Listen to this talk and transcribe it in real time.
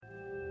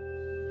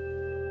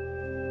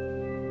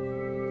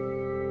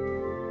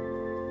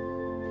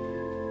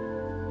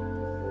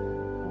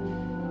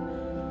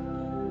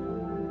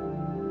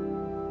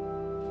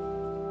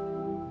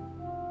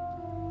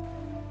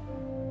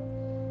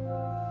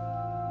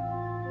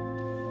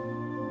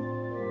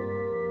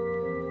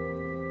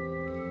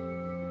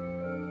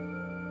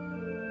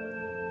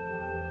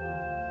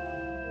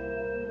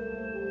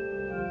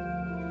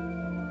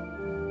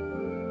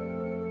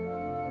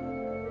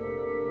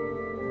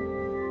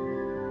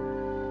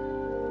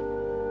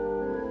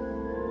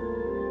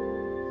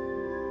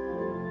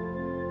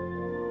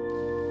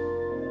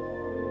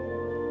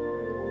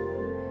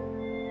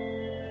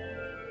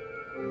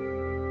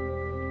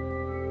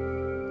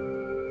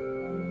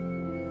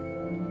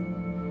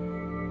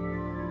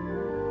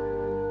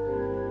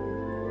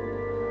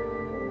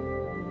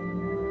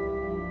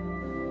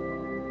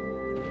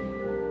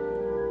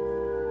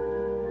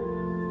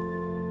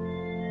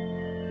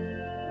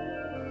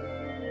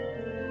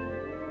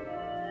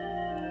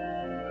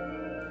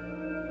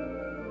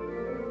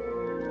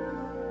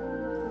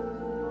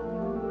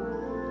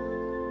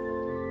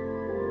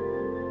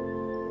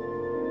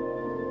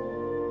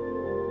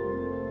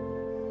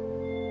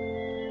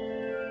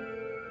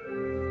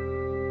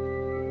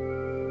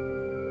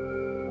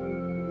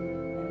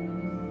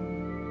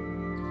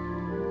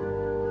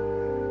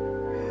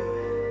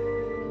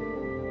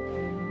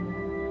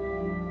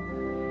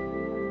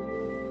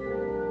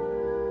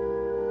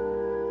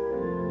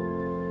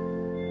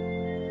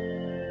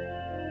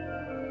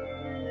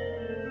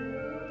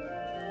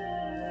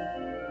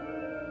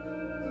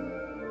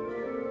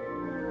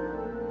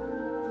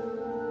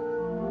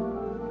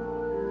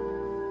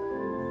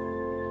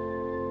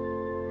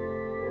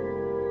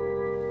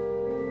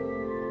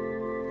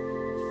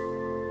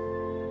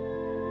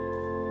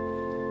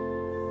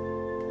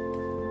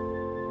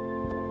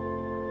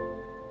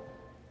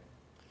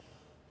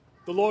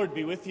The Lord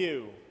be with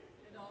you.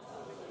 And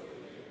also with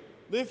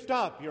you. Lift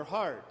up your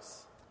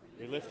hearts.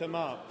 We lift them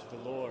up to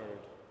the Lord.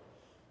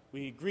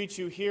 We greet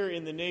you here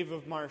in the nave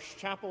of Marsh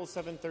Chapel,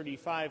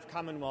 735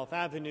 Commonwealth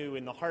Avenue,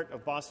 in the heart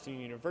of Boston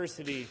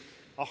University,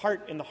 a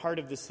heart in the heart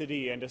of the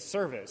city, and a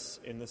service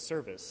in the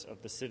service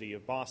of the city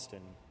of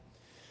Boston.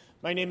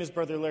 My name is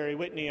Brother Larry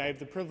Whitney. I have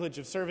the privilege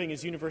of serving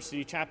as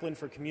University Chaplain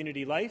for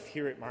Community Life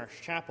here at Marsh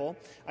Chapel.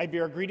 I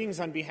bear greetings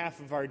on behalf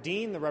of our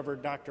Dean, the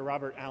Reverend Dr.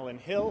 Robert Allen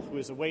Hill, who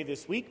is away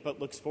this week but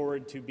looks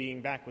forward to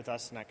being back with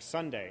us next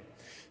Sunday.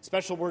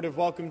 Special word of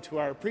welcome to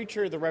our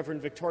preacher, the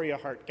Reverend Victoria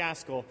Hart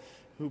Gaskell,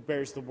 who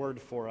bears the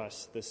word for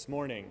us this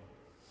morning.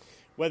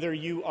 Whether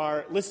you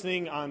are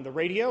listening on the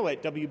radio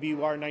at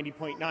WBUR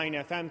 90.9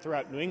 FM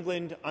throughout New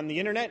England, on the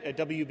internet at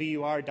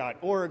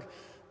WBUR.org,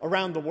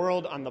 around the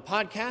world on the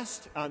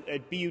podcast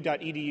at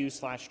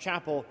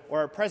bu.edu/chapel,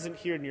 or are present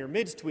here in your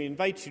midst, we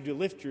invite you to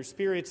lift your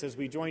spirits as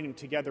we join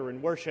together in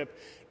worship,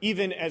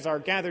 even as our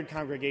gathered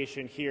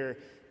congregation here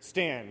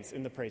stands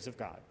in the praise of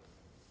God.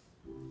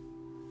 Amen.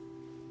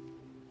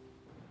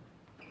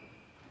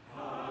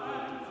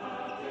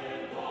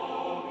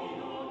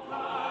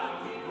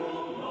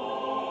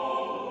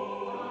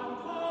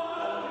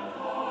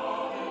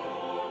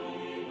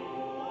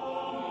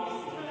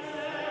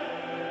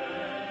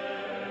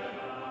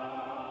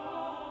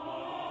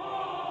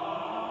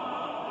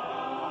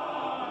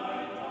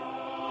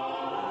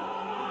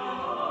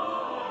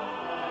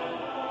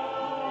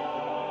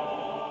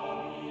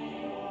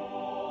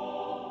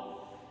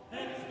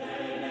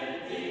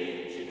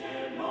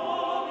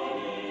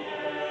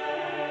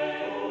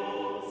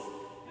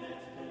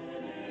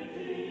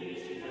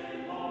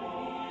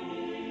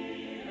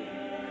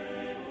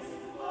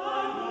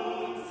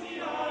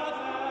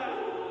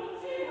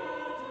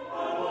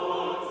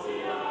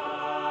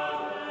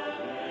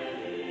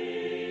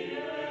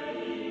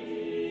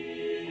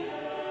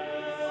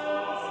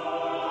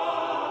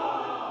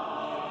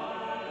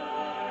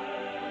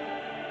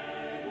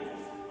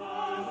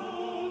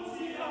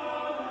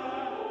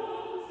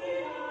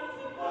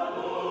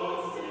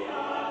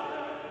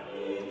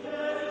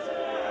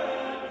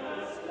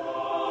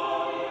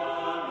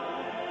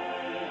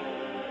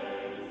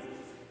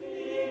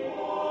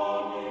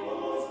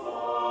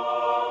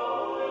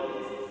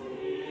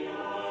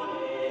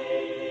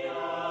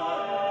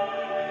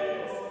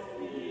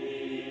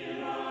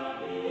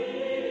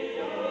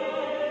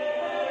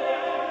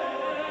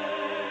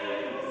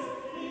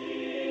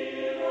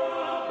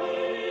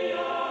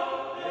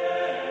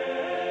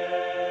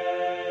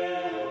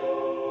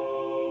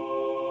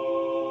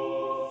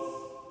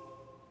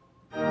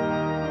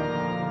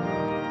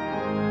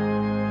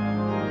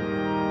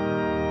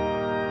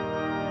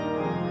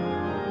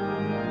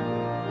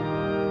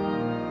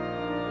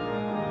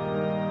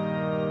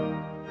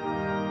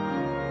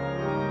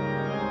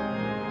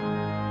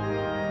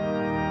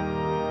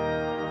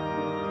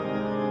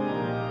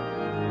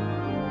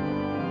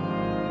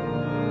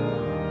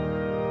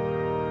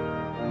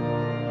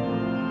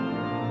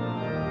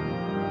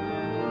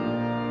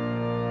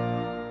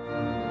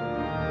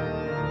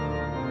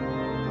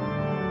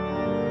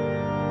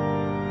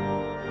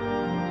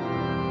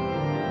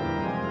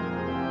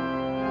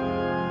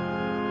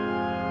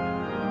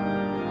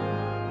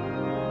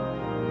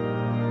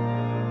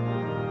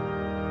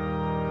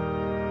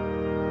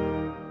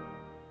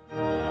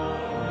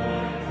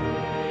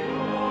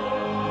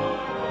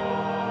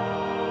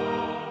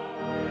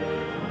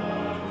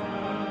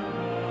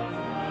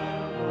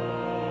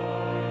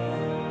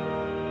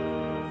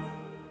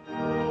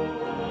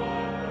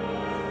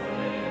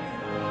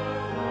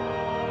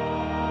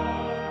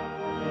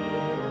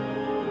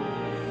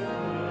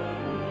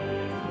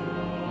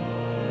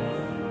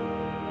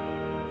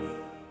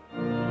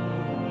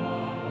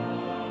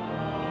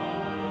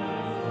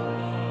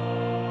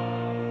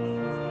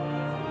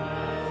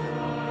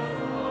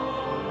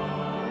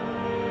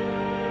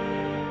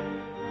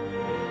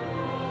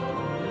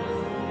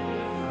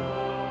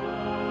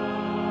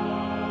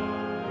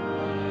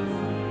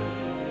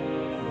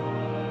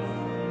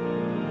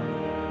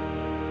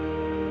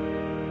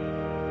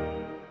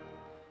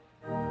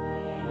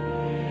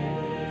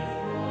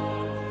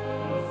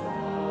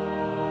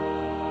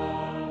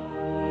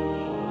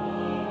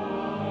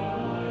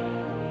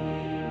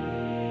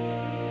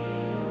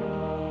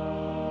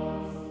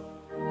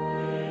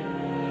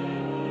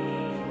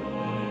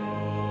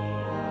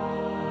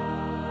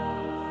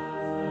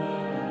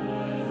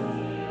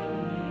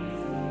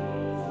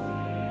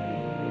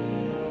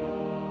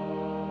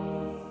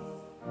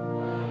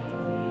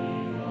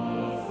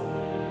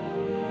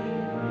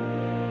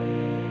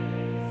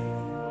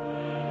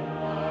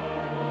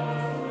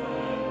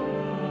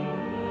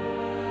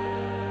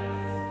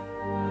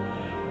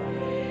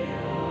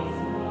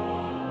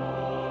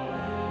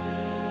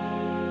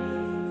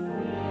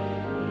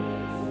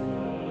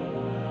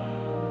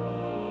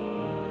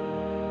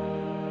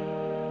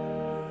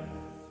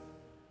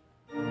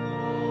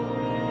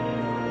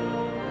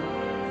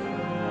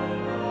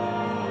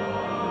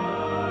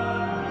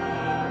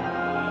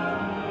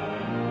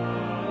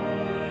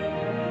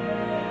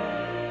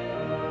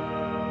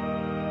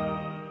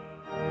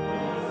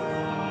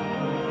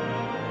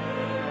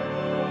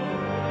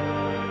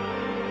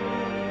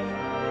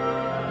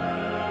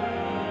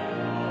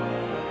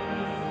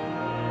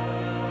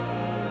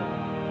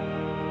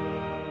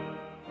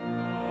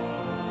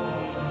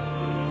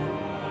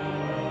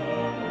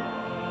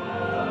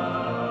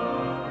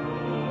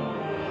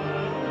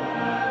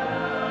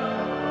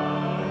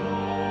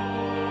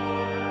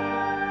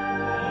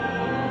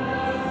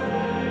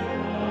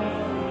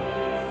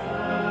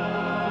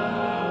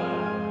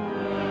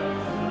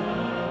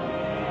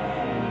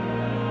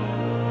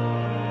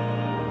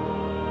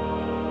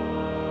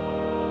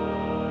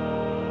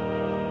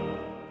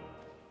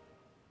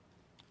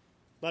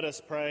 Let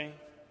us pray.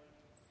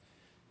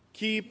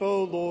 Keep,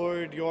 O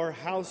Lord, your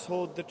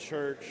household, the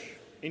church,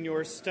 in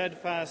your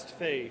steadfast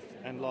faith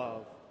and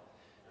love,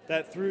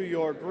 that through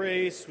your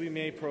grace we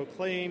may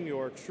proclaim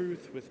your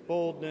truth with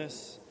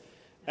boldness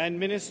and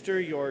minister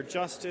your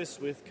justice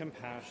with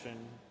compassion.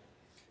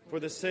 For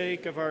the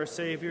sake of our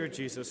Savior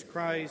Jesus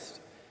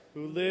Christ,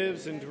 who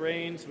lives and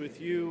reigns with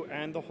you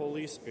and the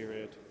Holy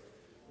Spirit,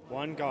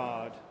 one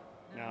God,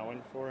 now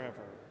and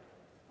forever.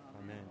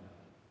 Amen.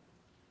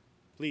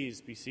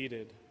 Please be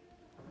seated.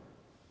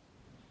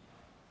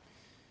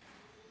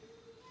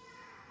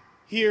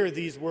 Hear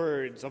these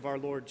words of our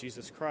Lord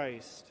Jesus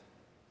Christ.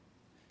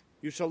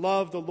 You shall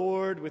love the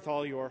Lord with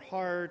all your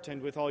heart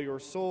and with all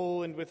your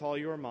soul and with all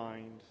your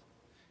mind.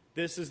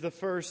 This is the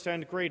first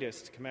and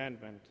greatest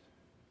commandment,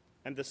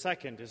 and the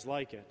second is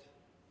like it.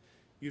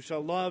 You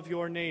shall love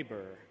your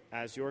neighbor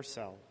as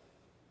yourself.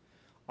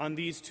 On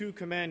these two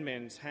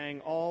commandments hang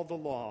all the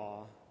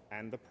law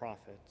and the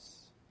prophets.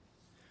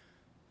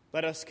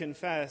 Let us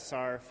confess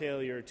our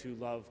failure to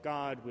love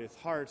God with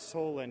heart,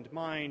 soul, and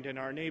mind, and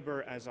our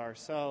neighbor as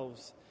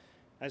ourselves,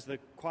 as the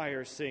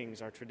choir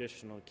sings our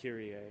traditional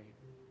Kyrie.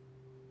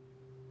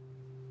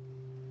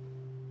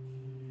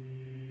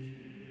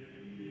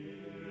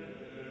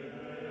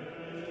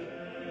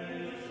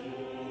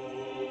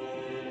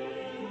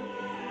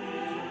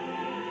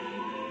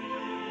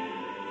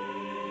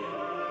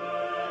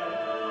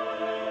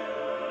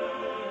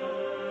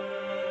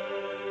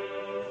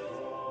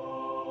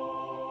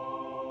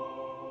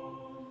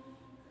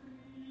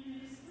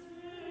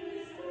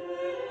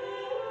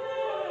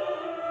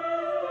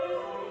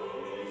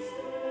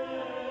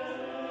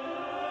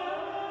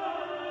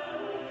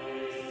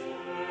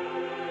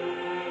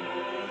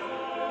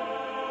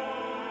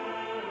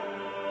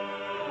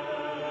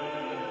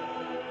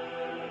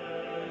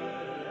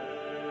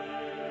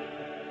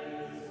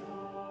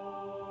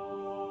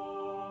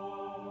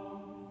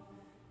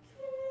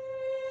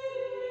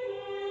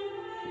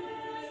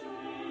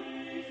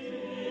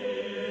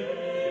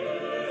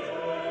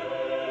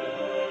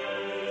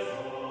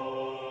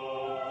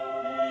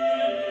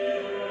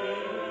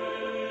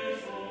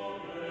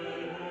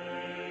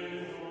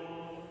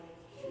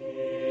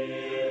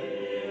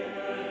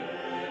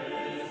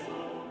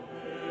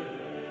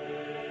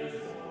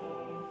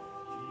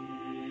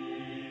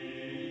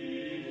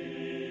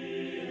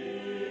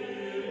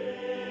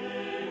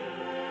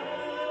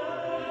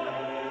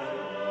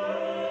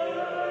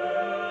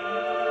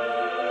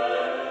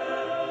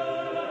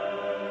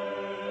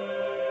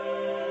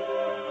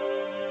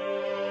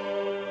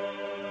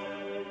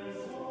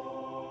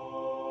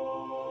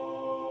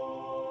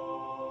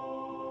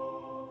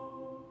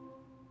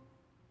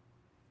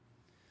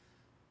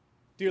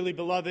 Dearly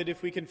beloved,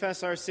 if we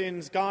confess our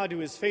sins, God,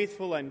 who is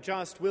faithful and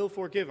just, will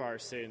forgive our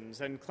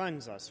sins and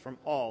cleanse us from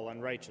all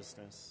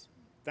unrighteousness.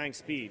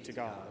 Thanks be to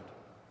God.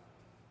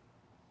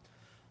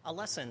 A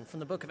lesson from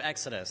the book of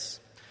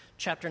Exodus,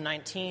 chapter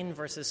 19,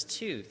 verses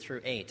 2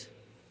 through 8.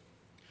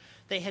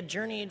 They had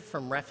journeyed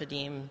from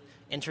Rephidim,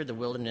 entered the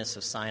wilderness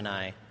of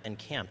Sinai, and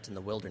camped in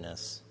the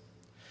wilderness.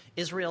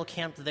 Israel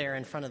camped there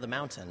in front of the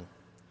mountain.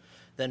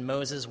 Then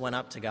Moses went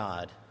up to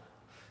God.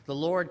 The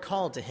Lord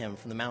called to him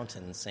from the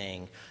mountain,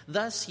 saying,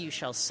 "Thus you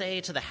shall say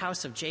to the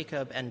house of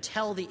Jacob and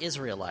tell the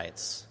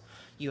Israelites,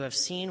 you have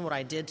seen what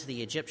I did to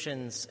the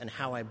Egyptians and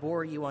how I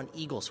bore you on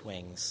eagle's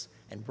wings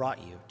and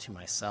brought you to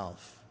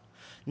myself.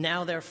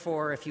 Now,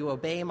 therefore, if you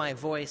obey my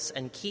voice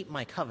and keep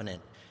my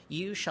covenant,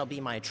 you shall be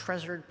my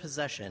treasured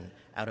possession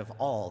out of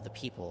all the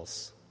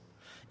peoples.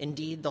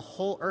 Indeed, the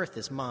whole earth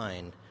is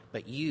mine,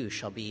 but you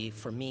shall be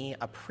for me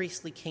a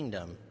priestly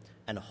kingdom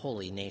and a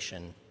holy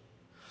nation.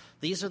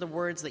 These are the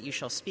words that you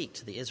shall speak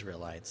to the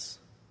Israelites."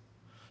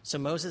 So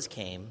Moses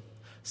came,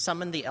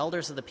 summoned the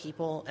elders of the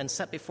people, and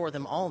set before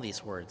them all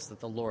these words that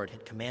the Lord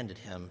had commanded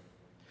him.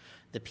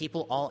 The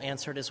people all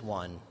answered as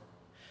one,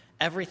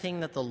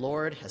 "Everything that the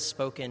Lord has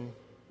spoken,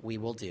 we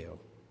will do."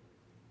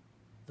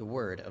 The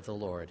word of the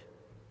Lord.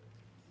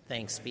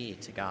 Thanks be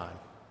to God.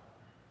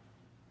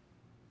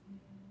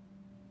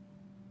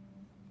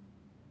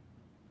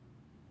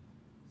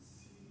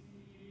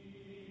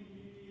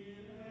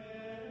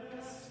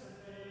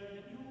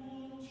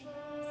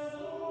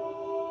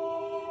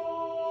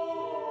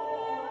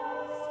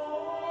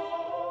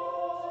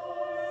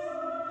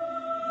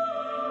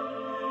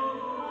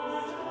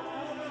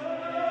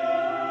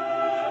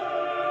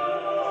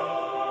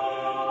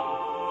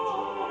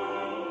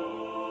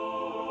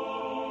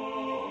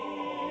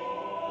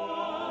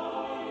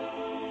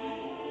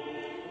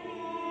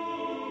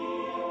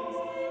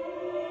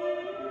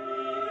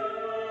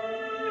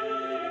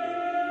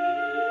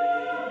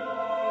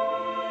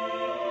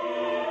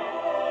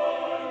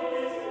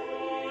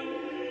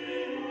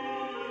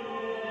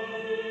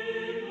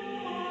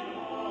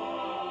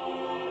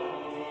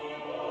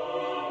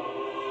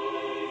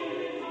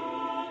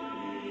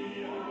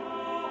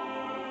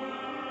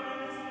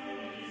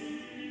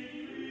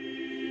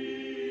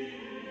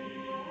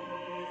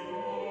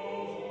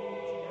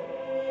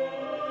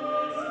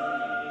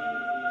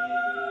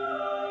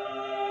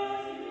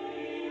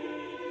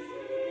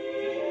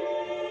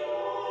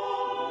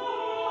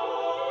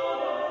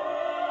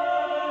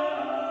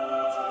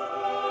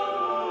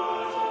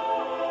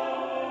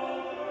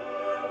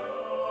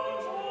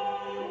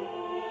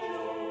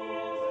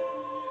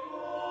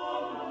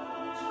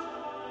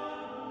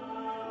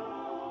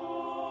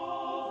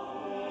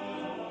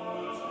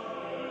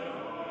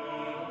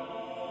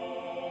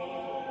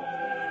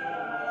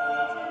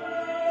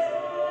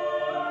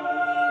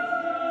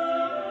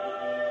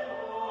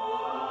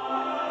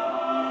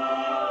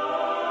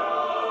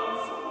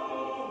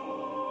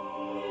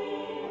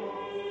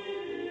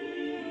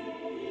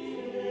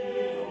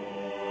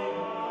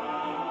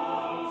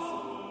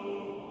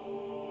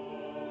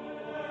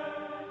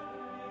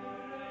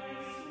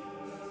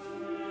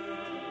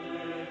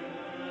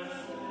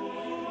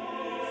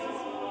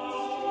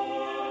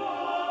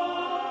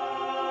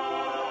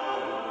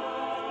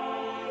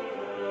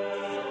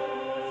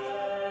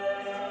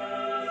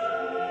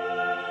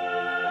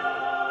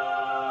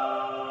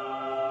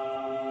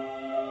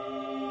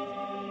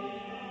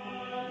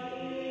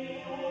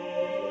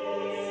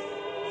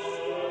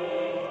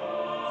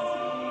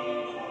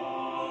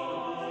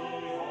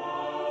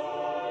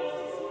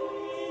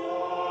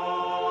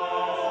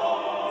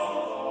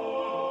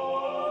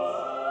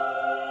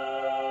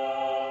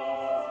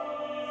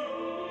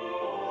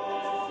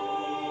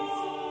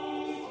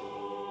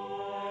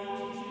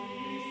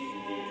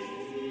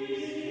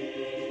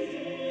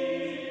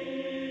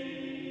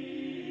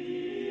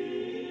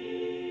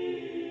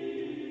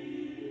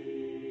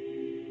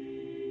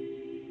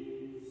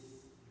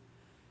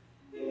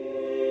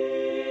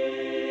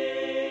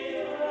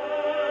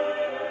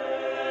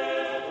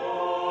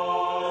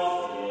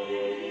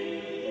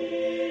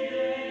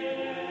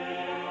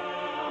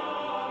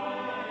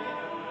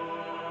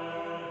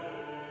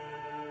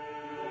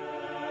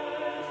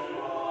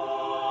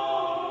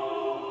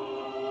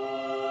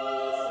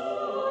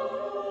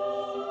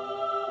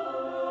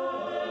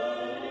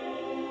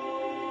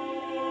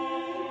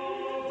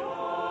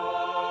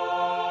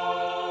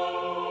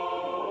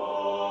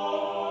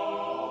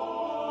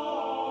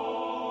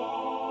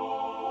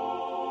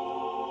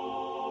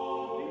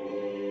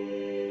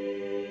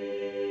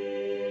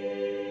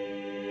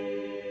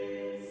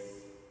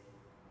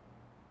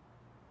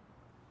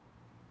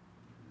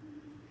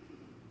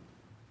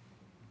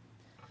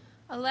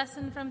 A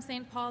lesson from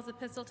St. Paul's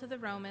Epistle to the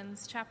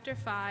Romans, chapter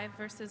 5,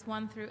 verses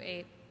 1 through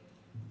 8.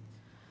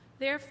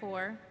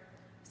 Therefore,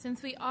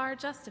 since we are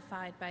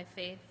justified by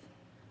faith,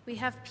 we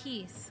have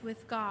peace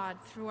with God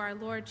through our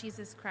Lord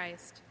Jesus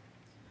Christ,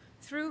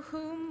 through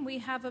whom we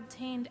have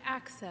obtained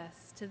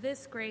access to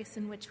this grace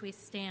in which we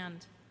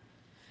stand,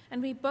 and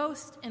we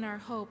boast in our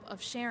hope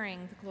of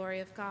sharing the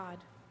glory of God.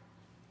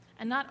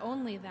 And not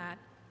only that,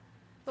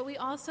 but we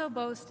also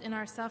boast in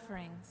our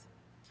sufferings,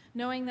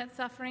 knowing that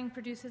suffering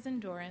produces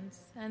endurance,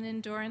 and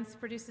endurance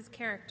produces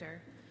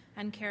character,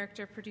 and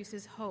character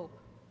produces hope.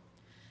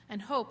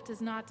 And hope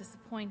does not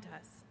disappoint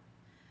us,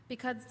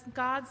 because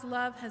God's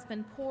love has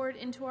been poured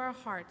into our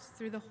hearts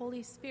through the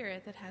Holy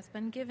Spirit that has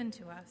been given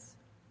to us.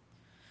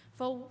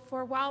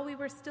 For while we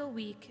were still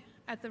weak,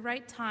 at the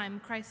right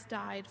time Christ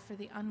died for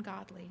the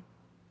ungodly.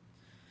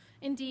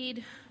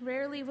 Indeed,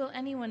 rarely will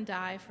anyone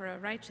die for a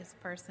righteous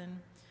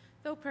person,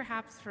 though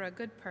perhaps for a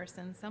good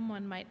person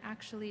someone might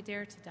actually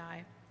dare to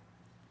die.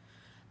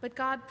 But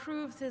God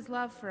proves his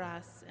love for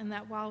us in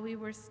that while we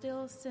were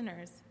still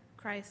sinners,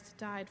 Christ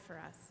died for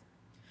us.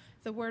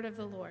 The word of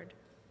the Lord.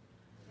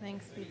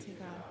 Thanks be to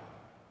God.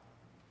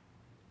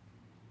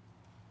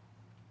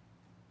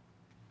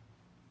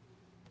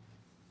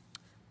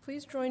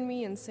 Please join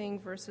me in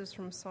saying verses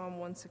from Psalm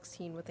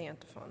 116 with the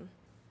antiphon.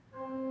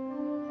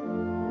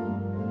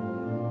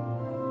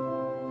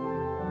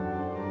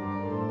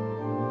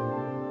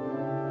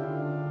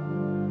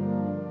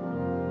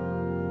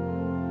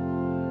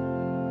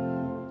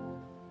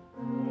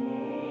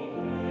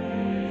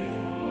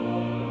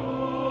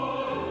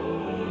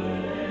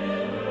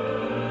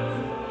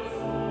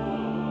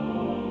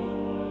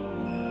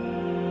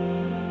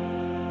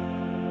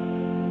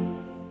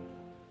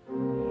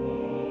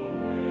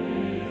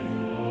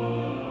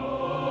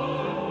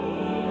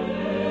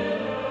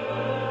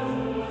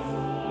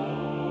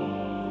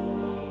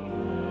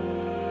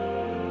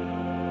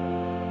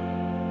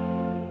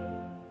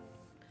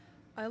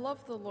 I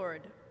love the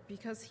Lord,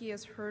 because he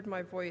has heard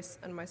my voice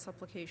and my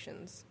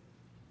supplications.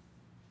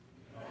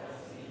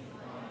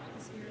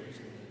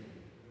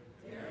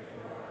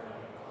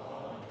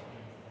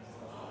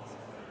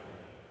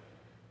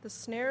 The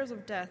snares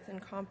of death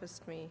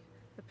encompassed me,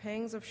 the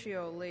pangs of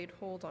Sheol laid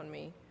hold on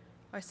me.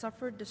 I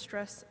suffered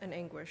distress and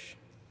anguish.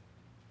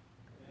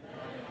 Then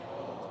I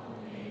called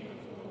on the name of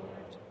the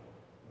Lord.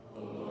 O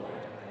Lord,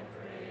 I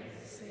pray,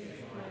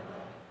 save my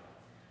life.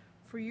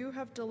 For you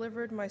have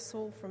delivered my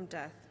soul from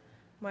death,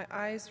 my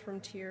eyes from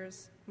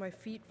tears, my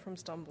feet from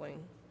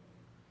stumbling.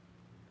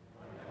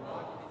 I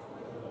walked before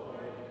the Lord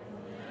in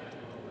the land of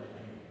the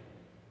living.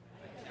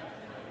 I kept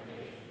my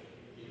faith,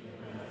 even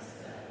when I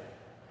said,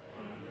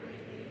 I am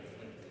greatly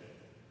afflicted.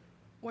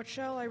 What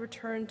shall I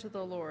return to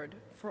the Lord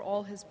for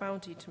all his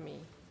bounty to me?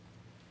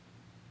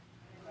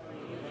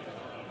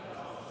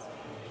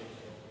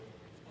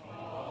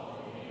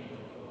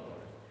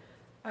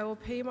 I will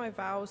pay my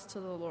vows to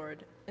the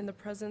Lord in the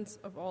presence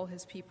of all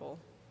his people.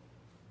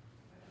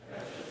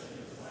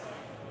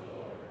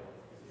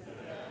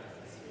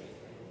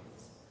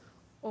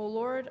 O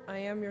Lord, I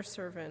am your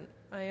servant,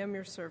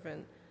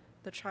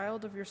 the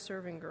child of your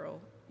serving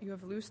girl. You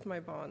have loosed my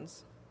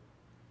bonds.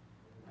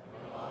 I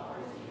will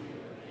offer to you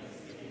a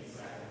thanksgiving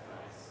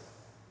sacrifice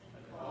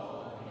and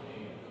call on the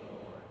name of the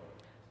Lord.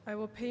 I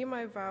will pay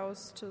my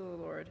vows to the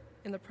Lord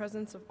in the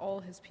presence of all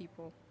his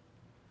people.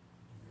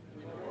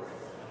 In the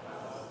courts of the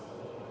house of the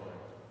Lord,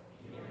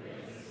 in the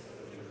race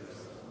of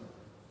Jerusalem,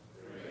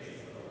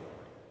 praise the Lord.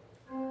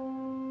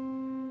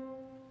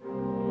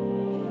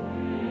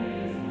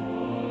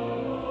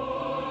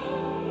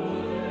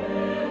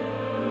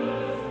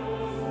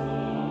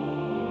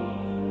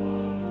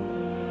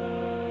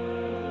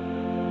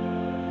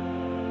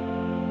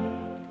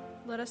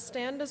 Let us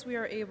stand as we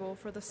are able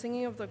for the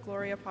singing of the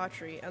Gloria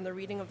Patri and the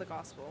reading of the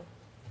Gospel.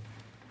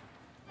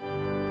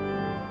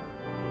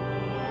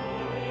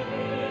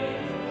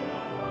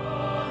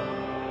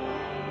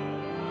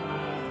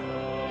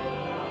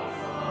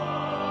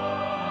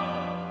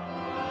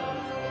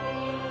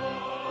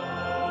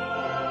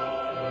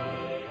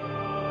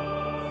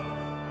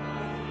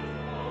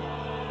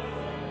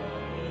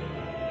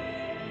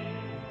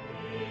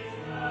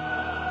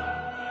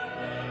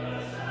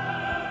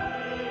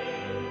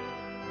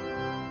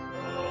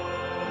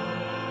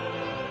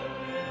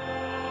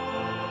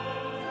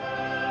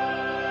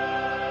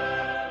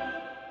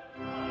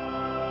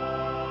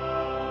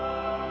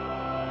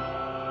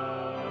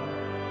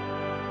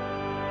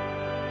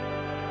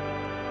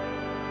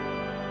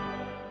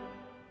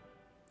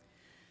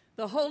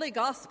 The Holy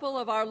Gospel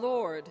of our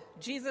Lord,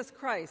 Jesus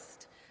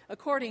Christ,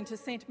 according to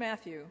St.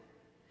 Matthew,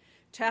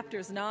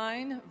 chapters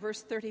 9,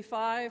 verse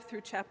 35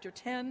 through chapter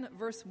 10,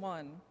 verse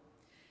 1,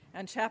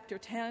 and chapter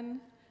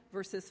 10,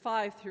 verses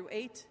 5 through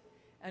 8,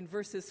 and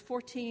verses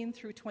 14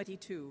 through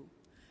 22.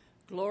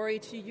 Glory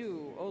to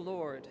you, O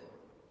Lord.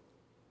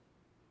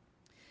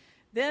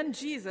 Then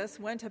Jesus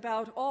went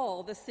about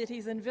all the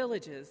cities and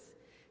villages,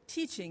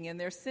 teaching in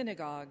their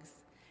synagogues,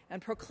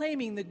 and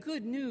proclaiming the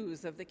good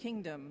news of the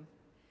kingdom,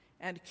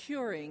 and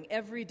curing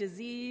every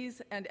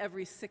disease and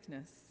every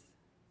sickness.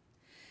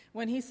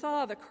 When he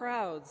saw the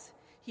crowds,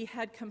 he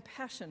had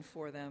compassion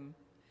for them,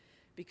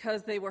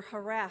 because they were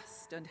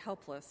harassed and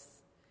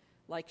helpless,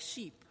 like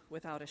sheep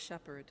without a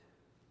shepherd.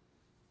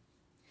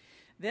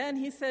 Then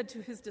he said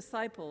to his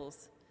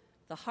disciples,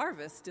 "The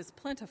harvest is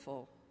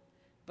plentiful,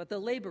 but the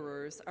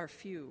laborers are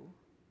few.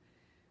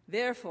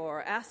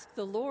 Therefore, ask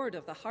the Lord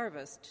of the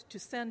harvest to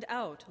send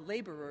out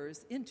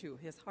laborers into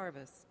his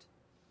harvest."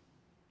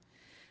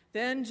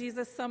 Then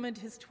Jesus summoned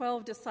his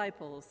 12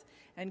 disciples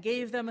and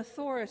gave them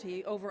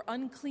authority over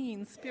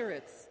unclean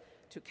spirits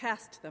to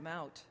cast them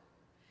out,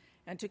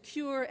 and to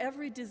cure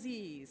every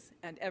disease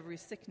and every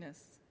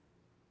sickness.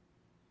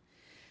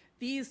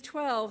 These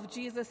 12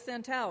 Jesus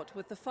sent out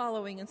with the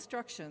following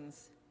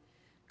instructions: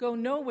 "Go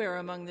nowhere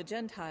among the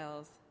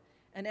Gentiles,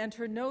 and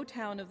enter no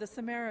town of the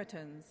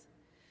Samaritans,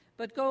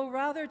 but go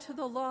rather to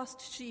the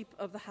lost sheep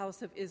of the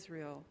house of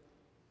Israel.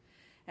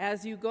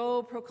 As you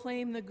go,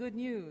 proclaim the good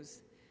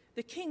news.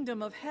 The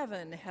kingdom of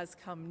heaven has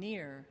come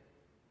near.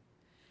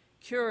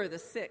 Cure the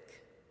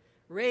sick,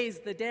 raise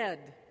the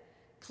dead,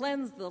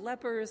 cleanse the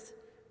lepers,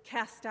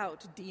 cast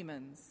out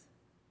demons.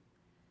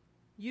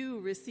 You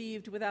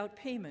received without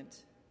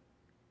payment,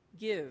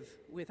 give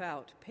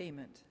without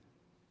payment.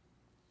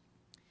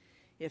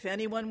 If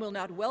anyone will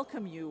not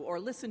welcome you or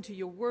listen to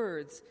your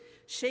words,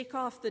 shake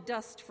off the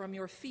dust from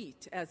your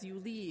feet as you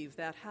leave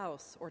that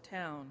house or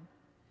town.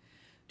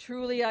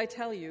 Truly, I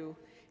tell you,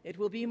 it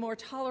will be more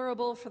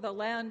tolerable for the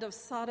land of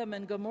Sodom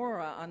and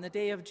Gomorrah on the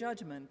day of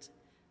judgment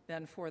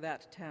than for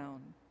that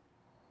town.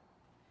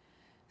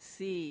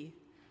 See,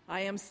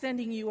 I am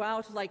sending you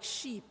out like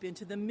sheep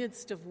into the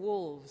midst of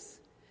wolves.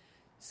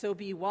 So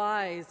be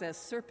wise as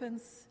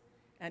serpents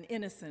and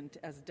innocent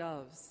as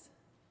doves.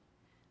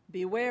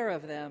 Beware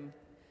of them,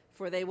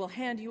 for they will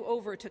hand you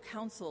over to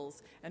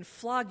councils and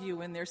flog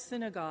you in their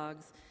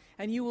synagogues,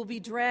 and you will be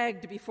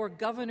dragged before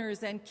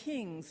governors and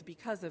kings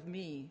because of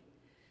me,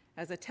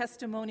 as a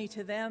testimony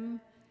to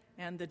them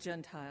and the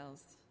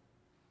Gentiles.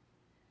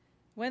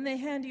 When they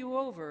hand you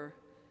over,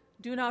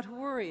 do not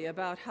worry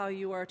about how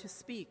you are to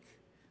speak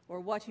or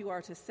what you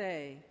are to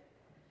say,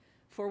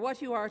 for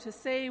what you are to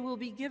say will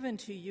be given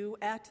to you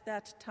at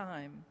that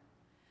time.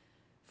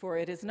 For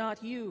it is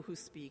not you who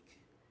speak,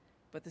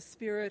 but the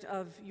Spirit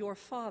of your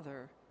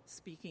Father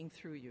speaking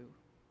through you.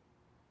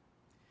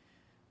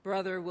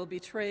 Brother will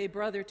betray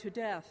brother to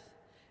death,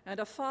 and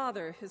a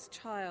father his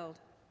child.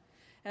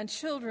 And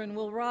children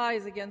will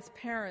rise against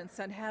parents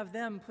and have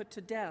them put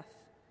to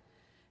death,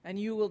 and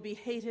you will be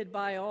hated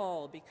by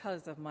all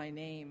because of my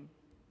name.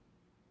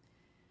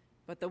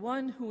 But the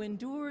one who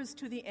endures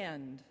to the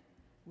end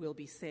will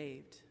be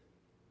saved.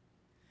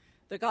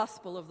 The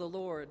Gospel of the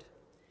Lord.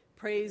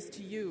 Praise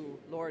to you,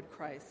 Lord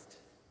Christ.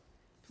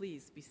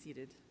 Please be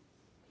seated.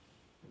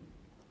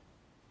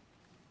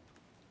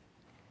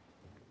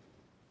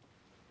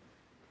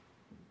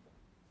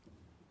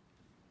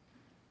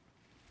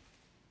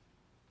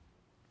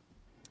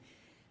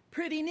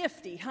 Pretty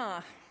nifty,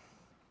 huh?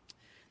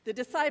 The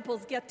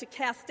disciples get to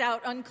cast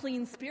out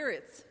unclean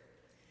spirits.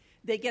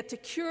 They get to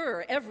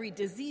cure every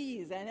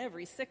disease and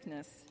every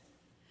sickness.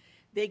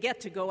 They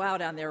get to go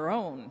out on their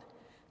own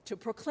to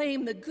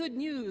proclaim the good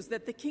news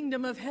that the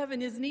kingdom of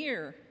heaven is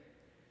near.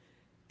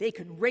 They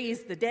can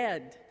raise the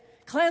dead,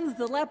 cleanse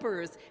the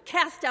lepers,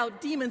 cast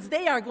out demons.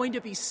 They are going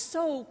to be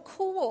so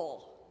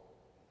cool.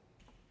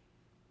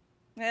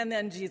 And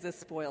then Jesus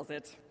spoils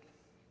it.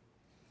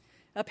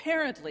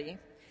 Apparently,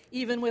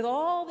 even with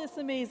all this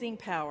amazing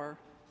power,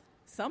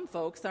 some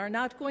folks are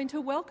not going to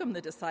welcome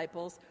the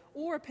disciples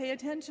or pay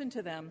attention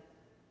to them.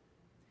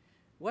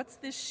 What's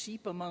this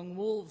sheep among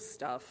wolves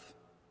stuff?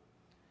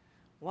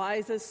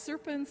 Wise as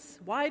serpents,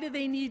 why do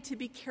they need to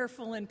be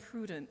careful and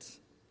prudent?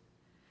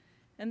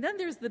 And then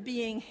there's the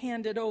being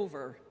handed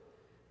over,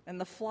 and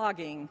the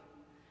flogging,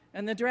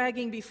 and the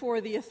dragging before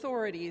the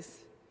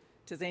authorities,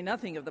 to say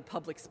nothing of the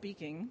public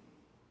speaking.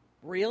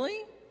 Really?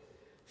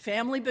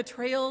 Family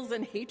betrayals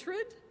and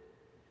hatred?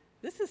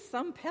 This is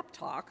some pep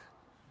talk.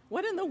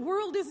 What in the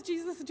world is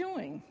Jesus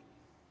doing?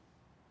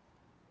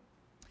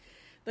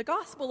 The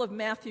Gospel of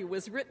Matthew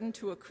was written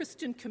to a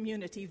Christian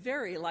community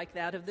very like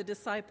that of the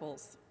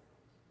disciples.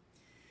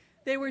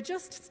 They were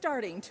just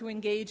starting to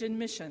engage in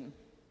mission.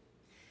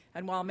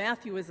 And while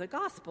Matthew is a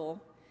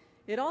gospel,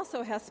 it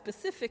also has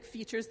specific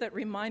features that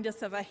remind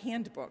us of a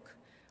handbook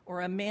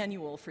or a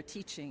manual for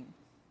teaching.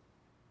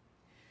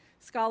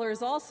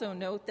 Scholars also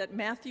note that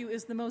Matthew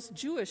is the most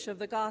Jewish of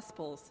the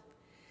Gospels,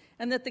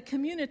 and that the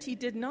community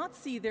did not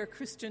see their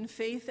Christian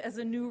faith as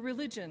a new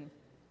religion.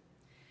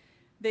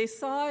 They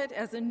saw it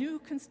as a new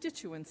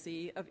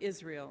constituency of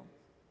Israel.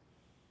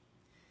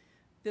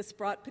 This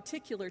brought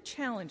particular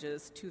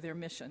challenges to their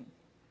mission.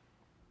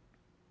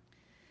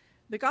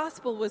 The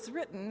gospel was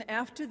written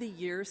after the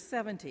year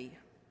 70,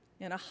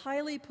 in a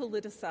highly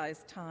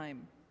politicized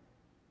time.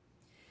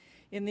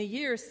 In the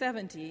year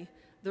 70,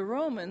 the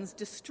Romans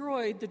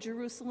destroyed the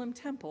Jerusalem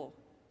temple,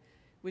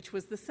 which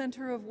was the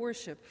center of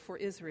worship for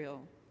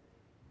Israel.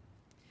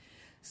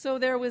 So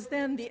there was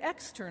then the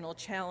external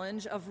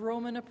challenge of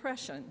Roman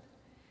oppression,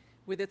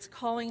 with its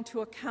calling to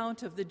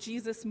account of the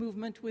Jesus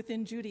movement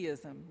within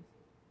Judaism.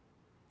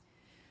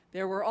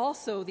 There were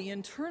also the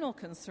internal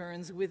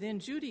concerns within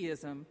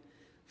Judaism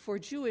for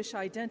Jewish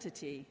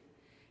identity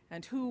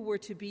and who were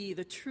to be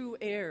the true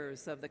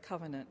heirs of the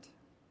covenant.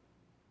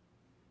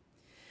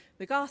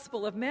 The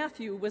Gospel of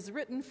Matthew was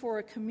written for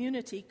a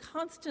community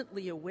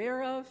constantly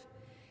aware of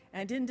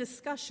and in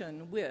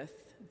discussion with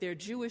their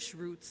Jewish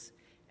roots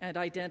and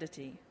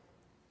identity.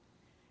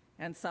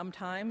 And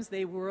sometimes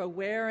they were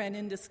aware and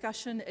in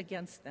discussion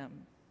against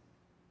them.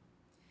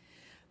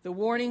 The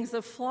warnings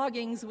of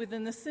floggings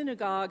within the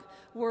synagogue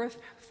were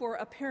for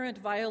apparent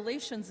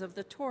violations of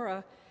the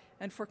Torah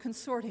and for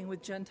consorting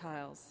with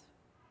Gentiles.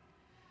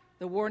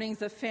 The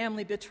warnings of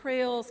family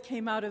betrayals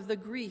came out of the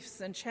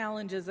griefs and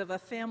challenges of a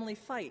family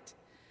fight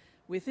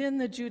within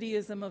the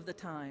Judaism of the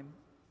time.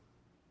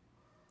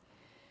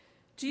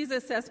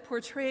 Jesus, as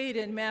portrayed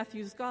in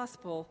Matthew's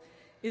Gospel,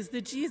 is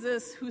the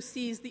Jesus who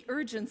sees the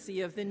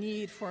urgency of the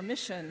need for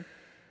mission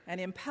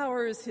and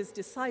empowers his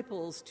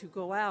disciples to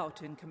go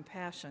out in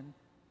compassion.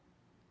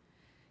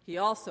 He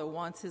also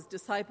wants his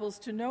disciples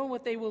to know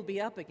what they will be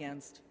up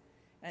against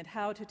and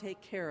how to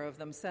take care of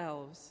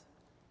themselves.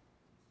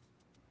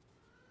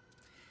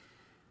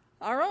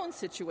 Our own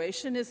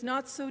situation is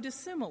not so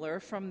dissimilar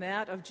from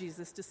that of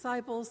Jesus'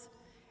 disciples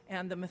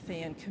and the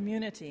Matthean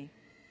community.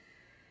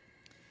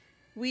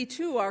 We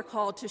too are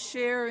called to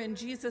share in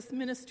Jesus'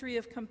 ministry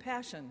of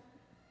compassion,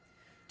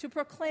 to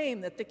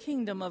proclaim that the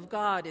kingdom of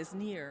God is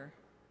near.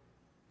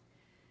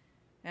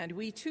 And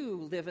we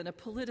too live in a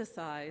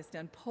politicized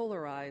and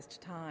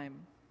polarized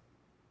time.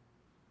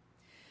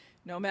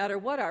 No matter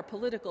what our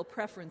political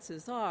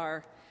preferences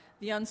are,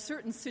 the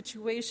uncertain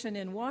situation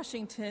in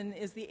Washington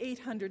is the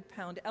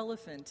 800-pound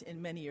elephant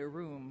in many a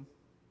room.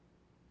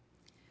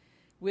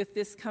 With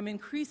this come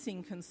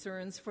increasing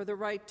concerns for the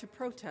right to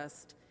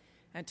protest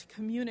and to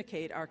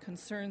communicate our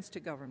concerns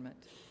to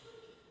government.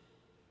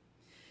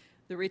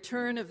 The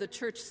return of the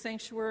church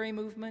sanctuary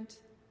movement,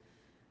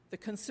 the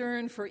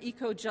concern for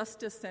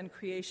eco-justice and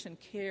creation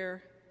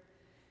care,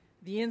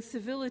 the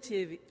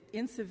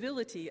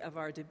incivility of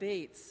our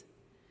debates,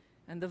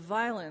 and the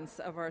violence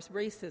of our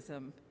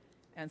racism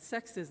and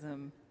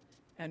sexism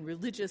and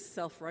religious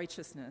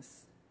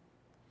self-righteousness.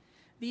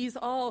 These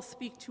all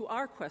speak to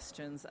our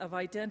questions of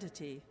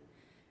identity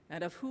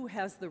and of who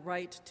has the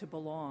right to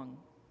belong,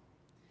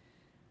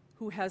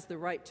 who has the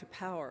right to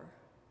power,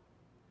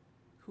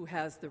 who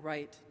has the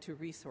right to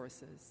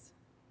resources.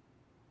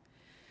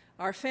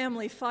 Our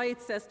family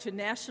fights as to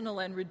national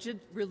and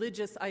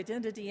religious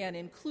identity and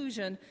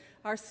inclusion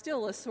are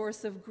still a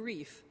source of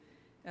grief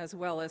as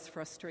well as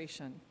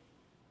frustration.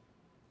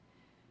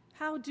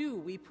 How do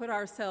we put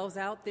ourselves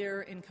out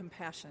there in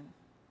compassion?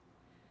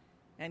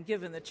 And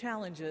given the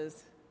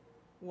challenges,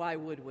 why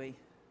would we?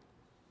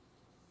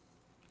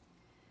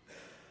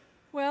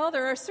 Well,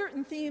 there are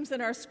certain themes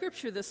in our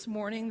scripture this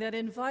morning that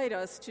invite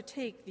us to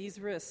take these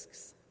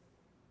risks.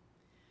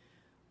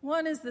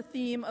 One is the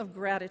theme of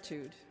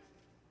gratitude.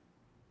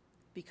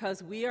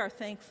 Because we are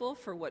thankful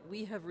for what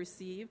we have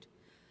received,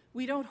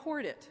 we don't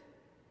hoard it,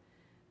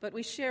 but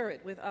we share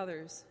it with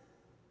others.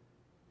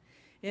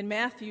 In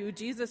Matthew,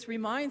 Jesus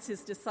reminds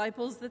his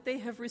disciples that they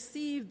have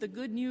received the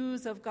good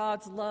news of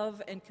God's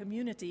love and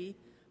community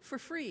for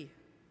free,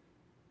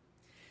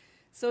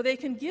 so they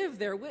can give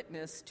their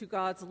witness to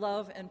God's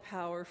love and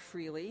power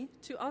freely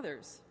to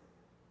others.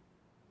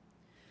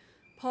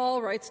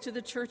 Paul writes to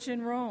the church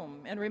in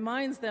Rome and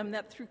reminds them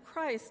that through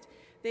Christ,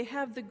 they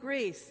have the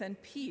grace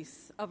and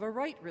peace of a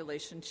right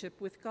relationship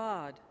with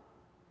God.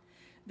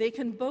 They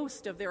can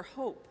boast of their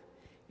hope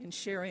in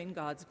sharing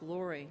God's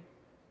glory.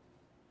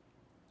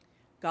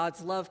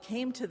 God's love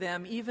came to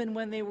them even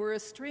when they were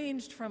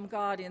estranged from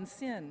God in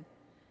sin,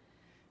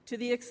 to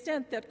the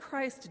extent that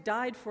Christ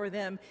died for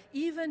them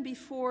even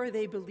before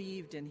they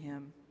believed in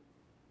him.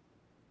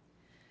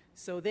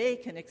 So they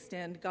can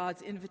extend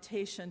God's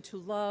invitation to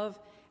love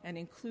and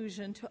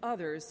inclusion to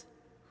others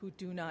who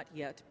do not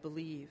yet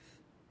believe.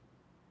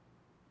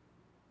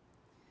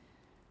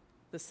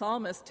 The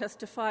psalmist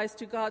testifies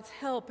to God's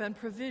help and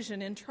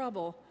provision in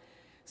trouble,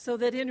 so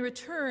that in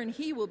return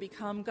he will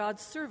become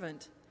God's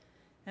servant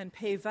and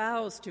pay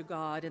vows to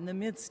God in the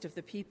midst of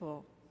the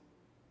people.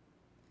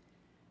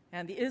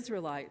 And the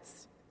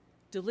Israelites,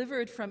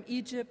 delivered from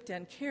Egypt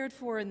and cared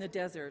for in the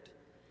desert,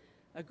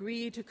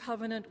 agreed to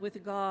covenant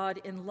with God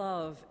in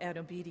love and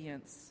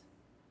obedience.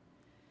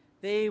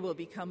 They will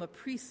become a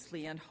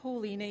priestly and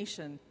holy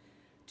nation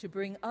to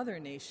bring other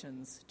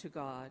nations to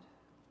God.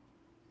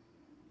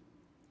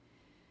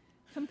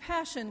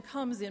 Compassion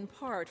comes in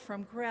part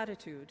from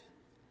gratitude.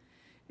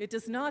 It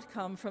does not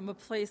come from a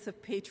place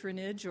of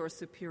patronage or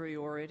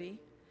superiority.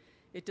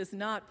 It does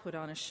not put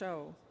on a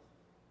show.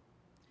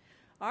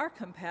 Our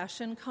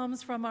compassion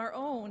comes from our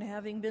own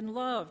having been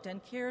loved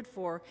and cared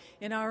for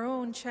in our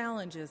own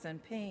challenges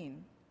and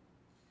pain.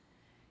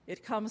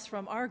 It comes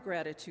from our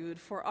gratitude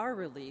for our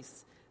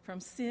release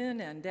from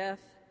sin and death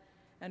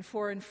and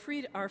for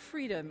our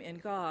freedom in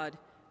God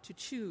to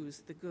choose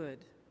the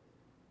good.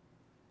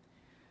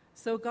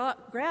 So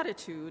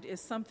gratitude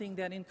is something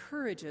that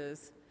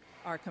encourages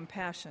our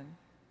compassion.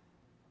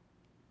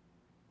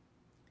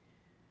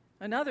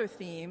 Another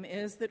theme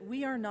is that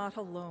we are not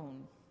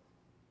alone.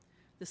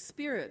 The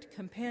Spirit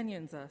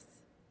companions us.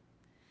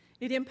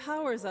 It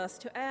empowers us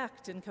to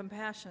act in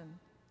compassion.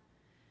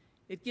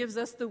 It gives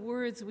us the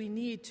words we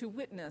need to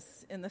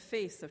witness in the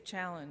face of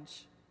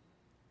challenge.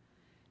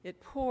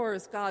 It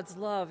pours God's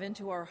love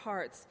into our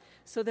hearts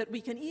so that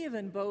we can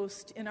even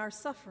boast in our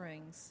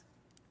sufferings.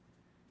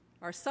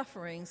 Our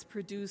sufferings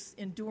produce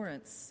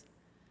endurance.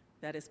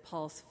 That is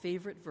Paul's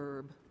favorite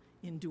verb,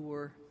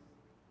 endure.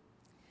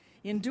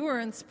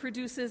 Endurance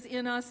produces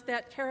in us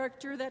that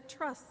character that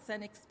trusts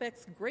and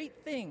expects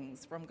great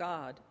things from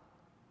God.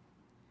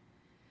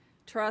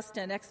 Trust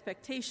and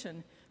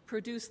expectation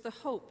produce the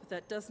hope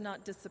that does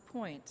not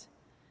disappoint,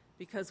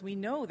 because we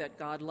know that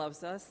God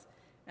loves us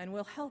and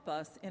will help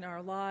us in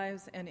our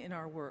lives and in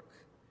our work,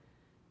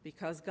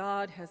 because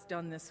God has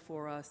done this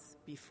for us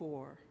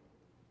before.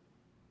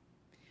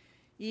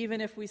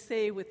 Even if we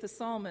say with the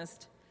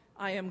psalmist,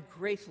 "I am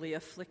greatly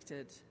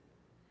afflicted,"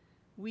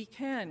 we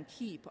can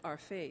keep our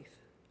faith.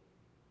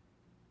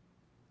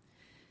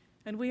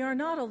 And we are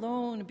not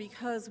alone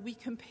because we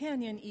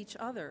companion each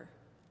other.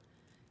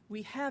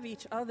 We have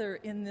each other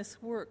in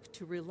this work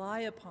to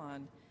rely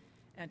upon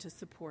and to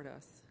support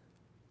us.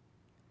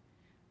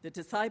 The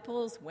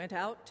disciples went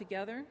out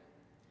together.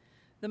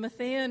 The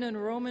Matthean and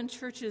Roman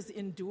churches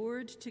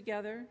endured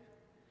together.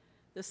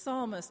 The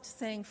psalmist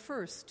sang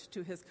first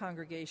to his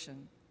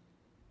congregation.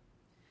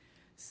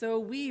 So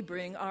we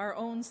bring our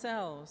own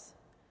selves,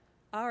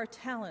 our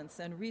talents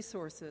and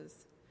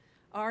resources,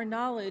 our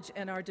knowledge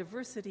and our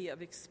diversity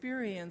of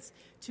experience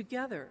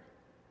together.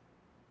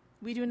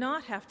 We do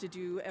not have to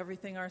do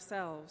everything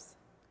ourselves.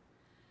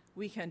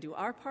 We can do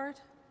our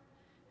part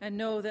and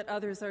know that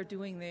others are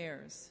doing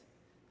theirs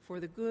for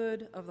the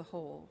good of the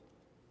whole.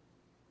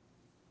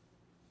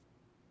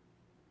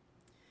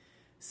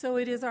 So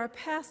it is our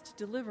past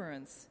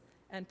deliverance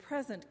and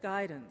present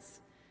guidance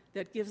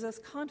that gives us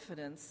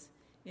confidence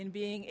in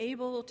being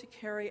able to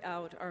carry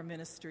out our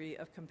ministry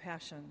of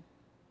compassion.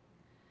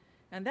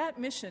 And that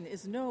mission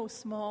is no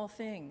small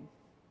thing.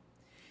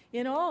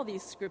 In all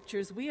these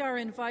scriptures, we are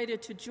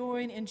invited to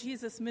join in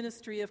Jesus'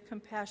 ministry of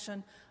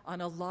compassion on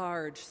a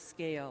large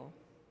scale.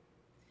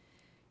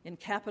 In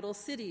capital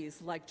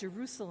cities like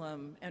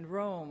Jerusalem and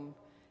Rome,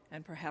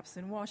 and perhaps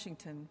in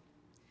Washington.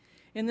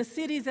 In the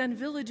cities and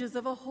villages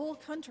of a whole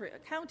country,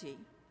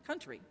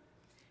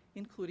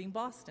 including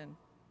Boston.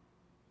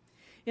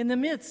 In the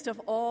midst of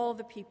all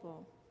the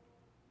people,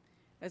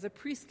 as a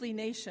priestly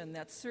nation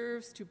that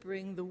serves to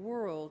bring the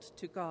world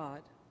to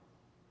God.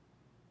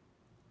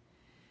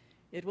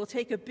 It will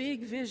take a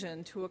big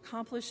vision to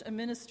accomplish a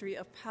ministry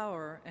of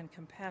power and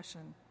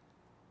compassion.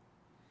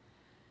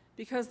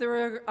 Because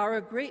there are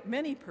a great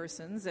many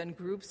persons and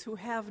groups who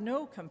have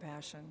no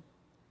compassion.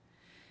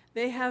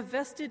 They have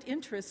vested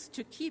interests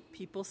to keep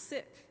people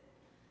sick,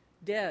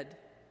 dead,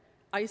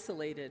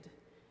 isolated,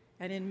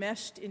 and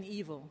enmeshed in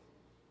evil.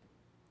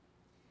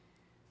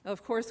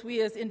 Of course,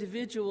 we as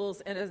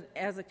individuals and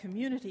as a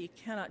community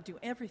cannot do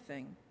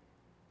everything.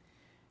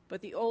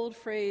 But the old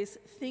phrase,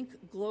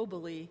 think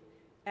globally,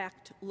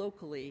 act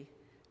locally,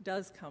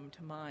 does come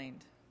to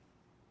mind.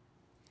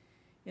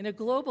 In a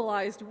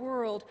globalized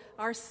world,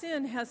 our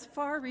sin has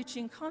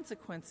far-reaching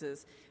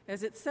consequences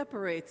as it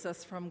separates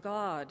us from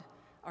God,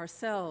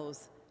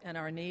 ourselves, and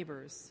our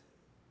neighbors.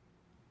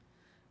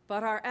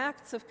 But our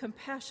acts of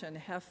compassion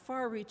have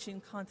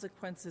far-reaching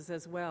consequences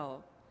as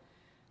well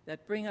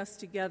that bring us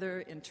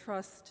together in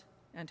trust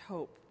and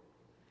hope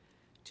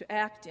to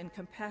act in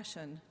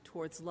compassion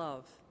towards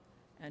love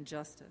and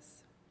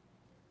justice.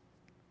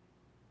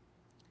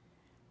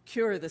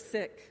 Cure the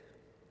sick,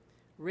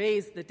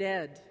 raise the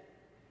dead,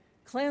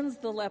 cleanse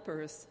the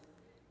lepers,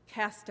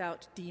 cast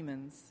out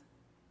demons.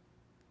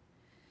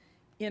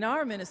 In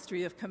our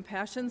ministry of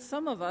compassion,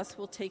 some of us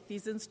will take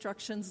these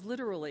instructions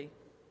literally.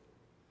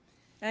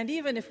 And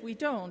even if we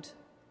don't,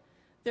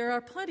 there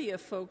are plenty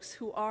of folks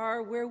who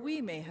are where we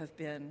may have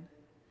been,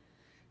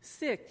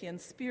 sick in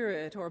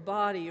spirit or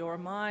body or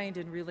mind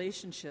in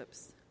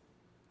relationships.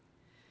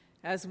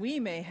 As we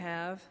may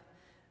have,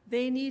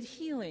 they need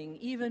healing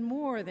even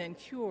more than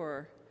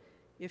cure,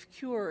 if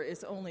cure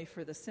is only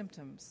for the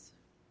symptoms.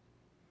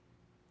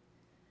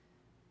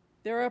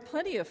 There are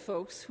plenty of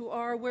folks who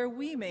are where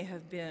we may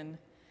have been,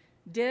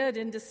 dead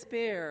in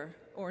despair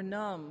or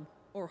numb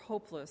or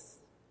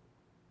hopeless.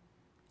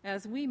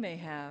 As we may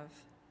have,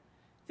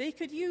 they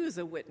could use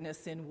a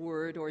witness in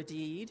word or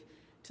deed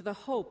to the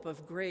hope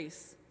of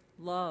grace,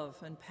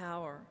 love, and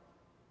power.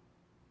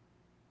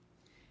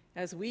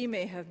 As we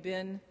may have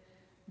been,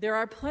 there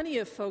are plenty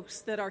of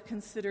folks that are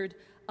considered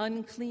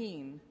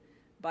unclean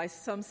by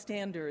some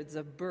standards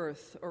of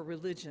birth or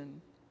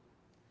religion,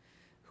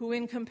 who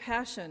in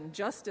compassion,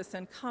 justice,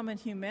 and common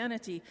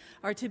humanity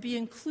are to be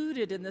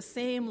included in the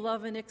same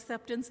love and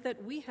acceptance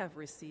that we have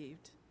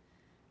received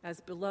as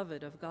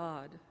beloved of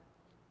God.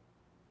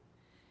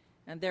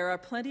 And there are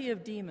plenty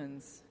of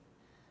demons,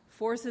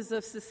 forces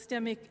of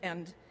systemic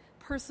and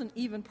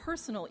even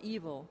personal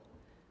evil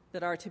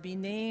that are to be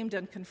named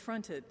and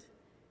confronted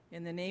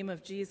in the name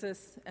of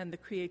Jesus and the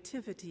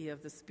creativity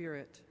of the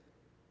Spirit.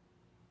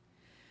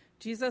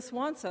 Jesus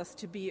wants us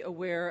to be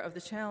aware of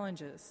the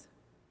challenges.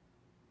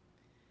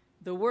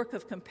 The work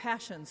of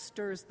compassion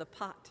stirs the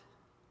pot.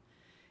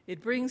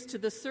 It brings to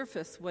the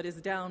surface what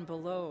is down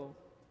below.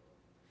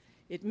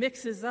 It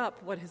mixes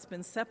up what has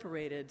been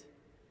separated.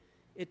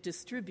 It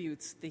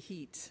distributes the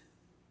heat.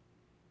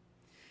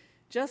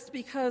 Just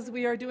because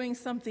we are doing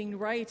something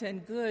right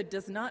and good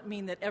does not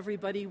mean that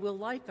everybody will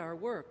like our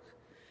work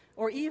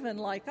or even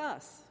like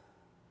us.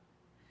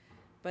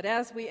 But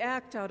as we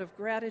act out of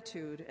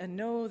gratitude and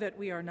know that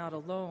we are not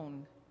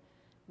alone,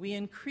 we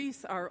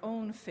increase our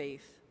own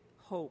faith,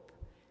 hope,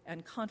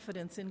 and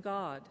confidence in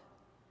God,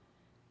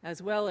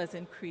 as well as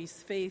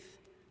increase faith,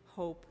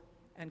 hope,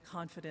 and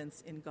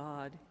confidence in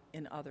God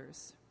in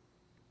others.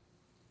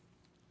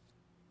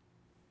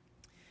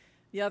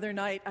 The other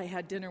night, I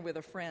had dinner with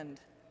a friend.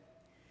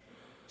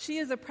 She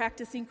is a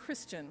practicing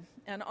Christian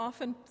and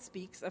often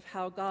speaks of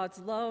how God's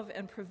love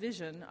and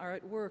provision are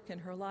at work in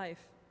her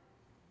life.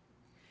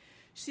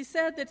 She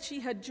said that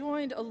she had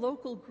joined a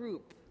local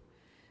group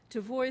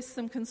to voice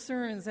some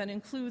concerns and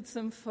include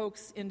some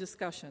folks in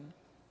discussion.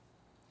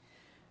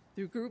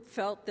 The group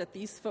felt that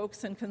these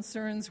folks and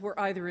concerns were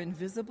either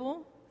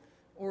invisible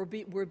or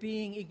were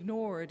being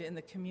ignored in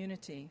the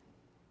community.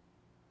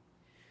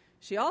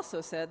 She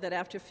also said that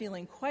after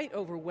feeling quite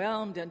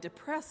overwhelmed and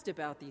depressed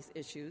about these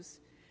issues,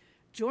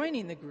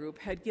 joining the group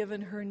had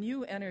given her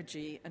new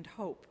energy and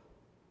hope.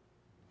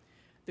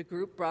 The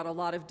group brought a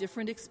lot of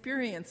different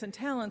experience and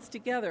talents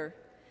together.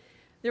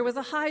 There was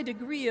a high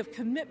degree of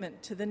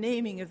commitment to the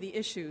naming of the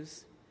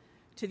issues,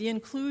 to the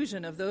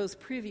inclusion of those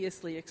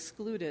previously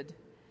excluded,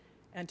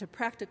 and to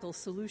practical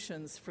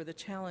solutions for the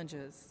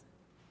challenges.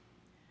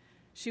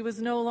 She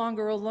was no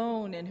longer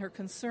alone in her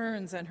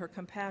concerns and her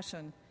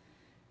compassion,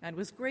 and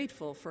was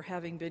grateful for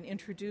having been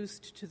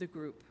introduced to the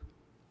group.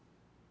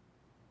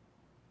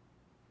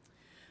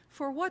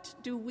 For what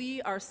do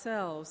we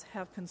ourselves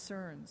have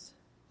concerns?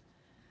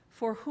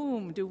 For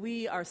whom do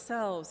we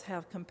ourselves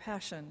have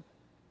compassion?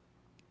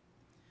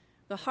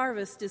 The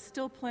harvest is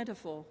still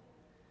plentiful.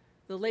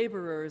 The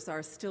laborers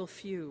are still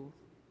few.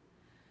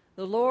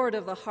 The Lord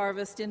of the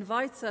harvest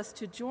invites us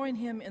to join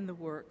him in the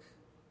work.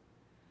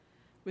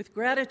 With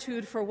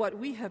gratitude for what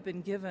we have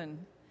been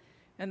given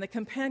and the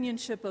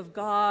companionship of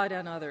God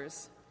and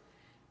others,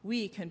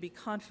 we can be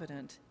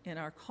confident in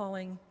our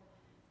calling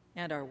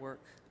and our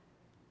work.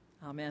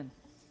 Amen.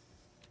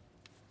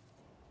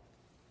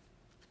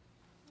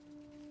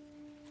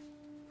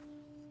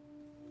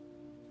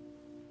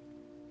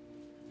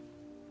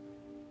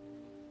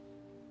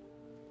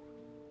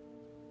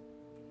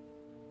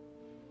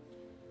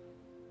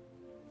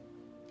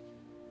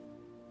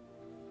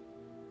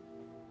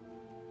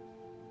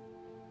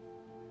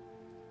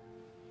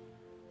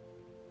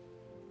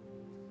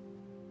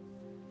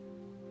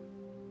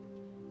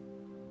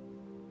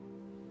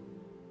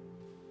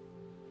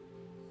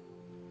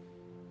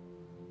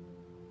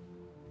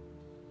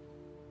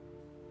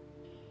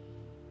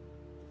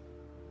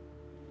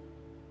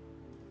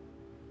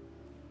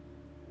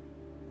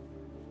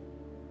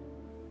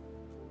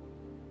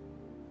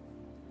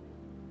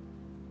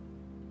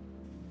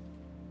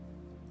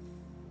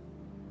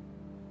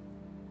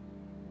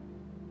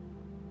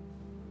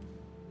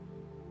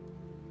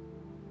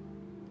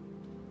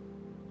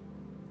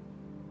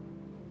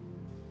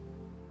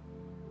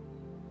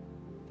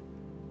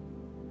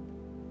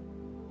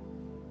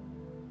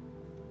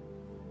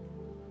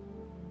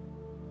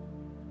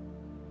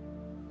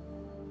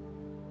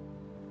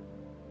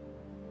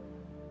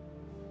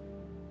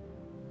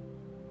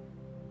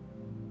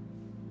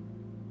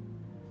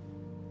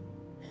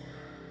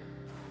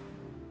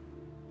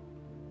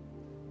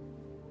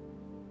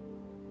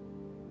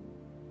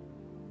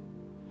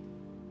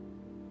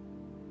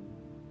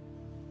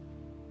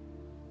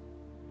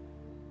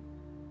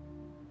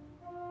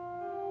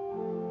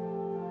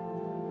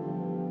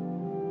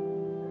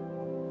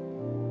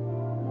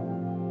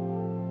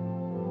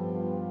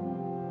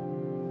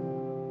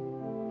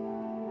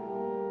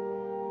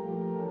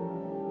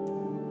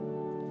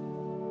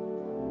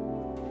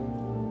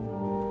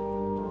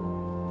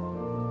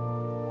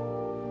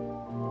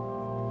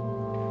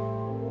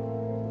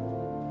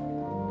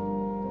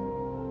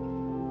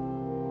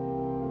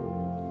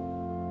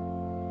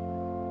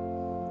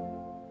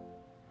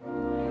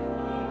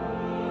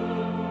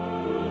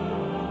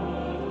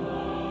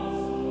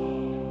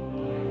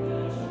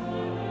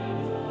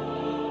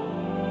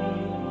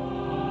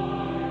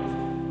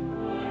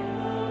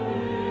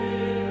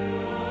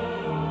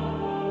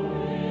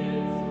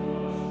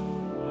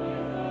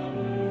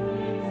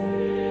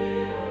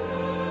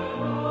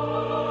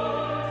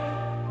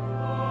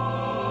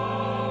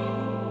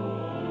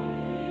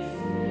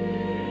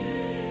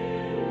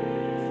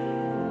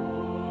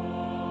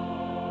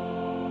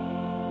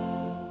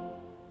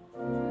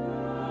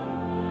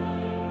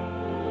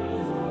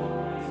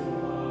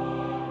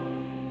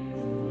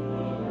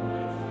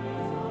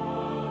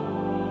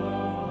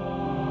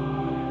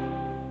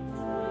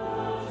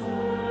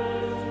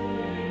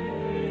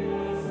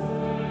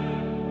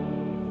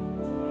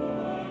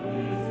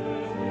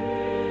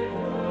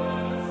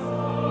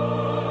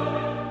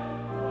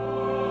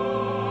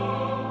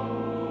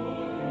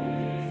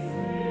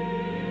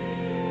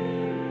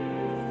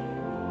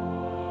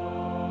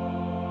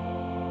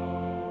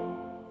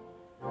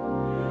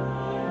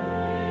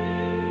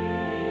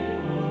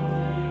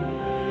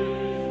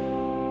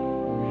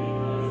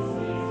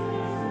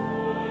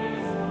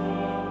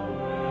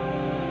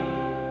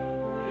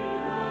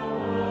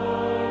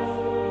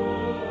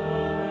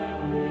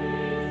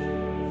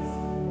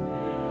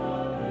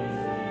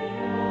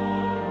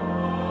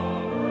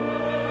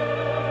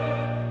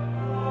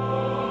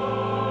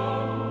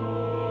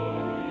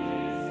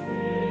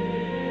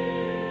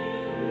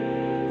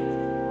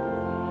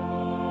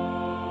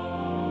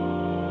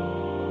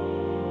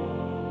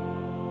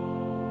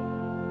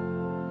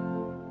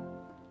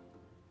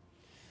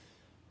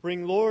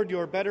 Bring, Lord,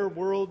 your better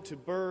world to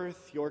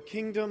birth, your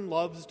kingdom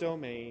love's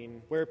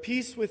domain, where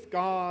peace with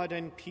God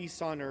and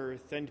peace on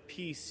earth and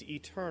peace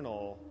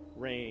eternal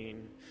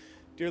reign.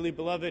 Dearly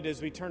beloved,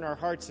 as we turn our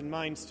hearts and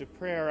minds to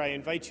prayer, I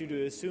invite you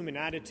to assume an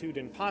attitude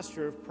and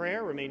posture of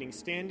prayer, remaining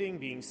standing,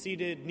 being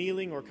seated,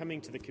 kneeling, or coming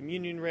to the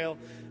communion rail,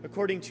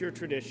 according to your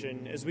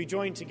tradition, as we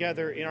join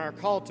together in our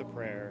call to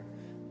prayer.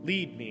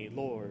 Lead me,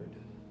 Lord.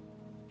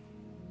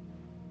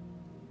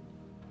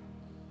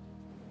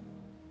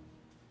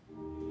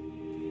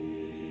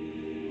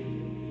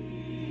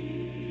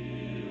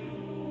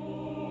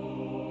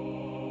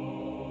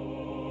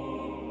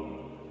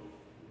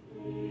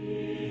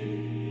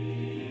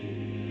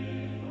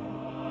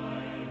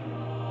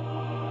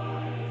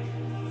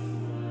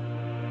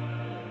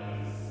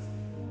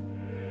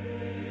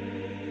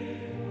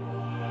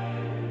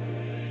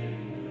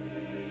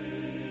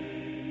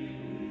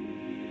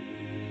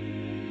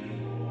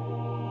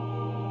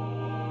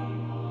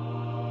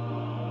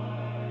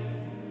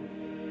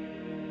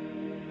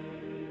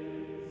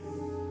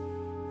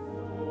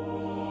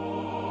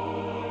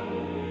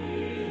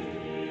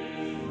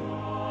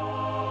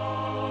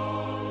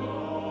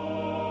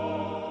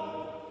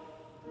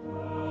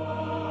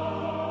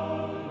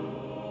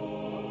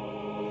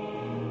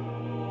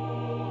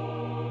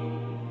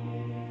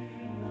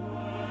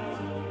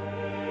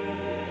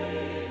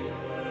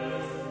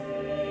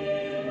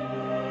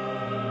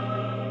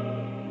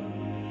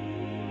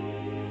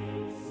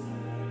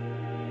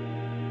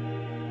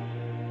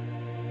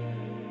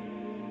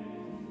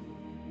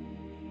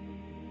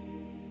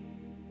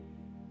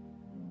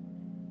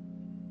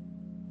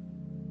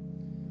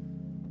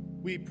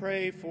 We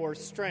pray for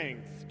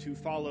strength to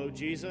follow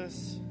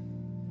Jesus.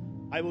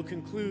 I will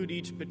conclude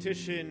each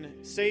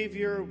petition,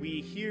 Savior,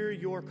 we hear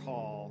your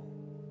call.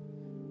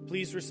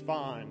 Please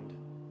respond.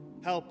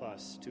 Help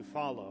us to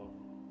follow.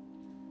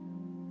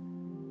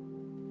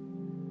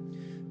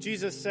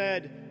 Jesus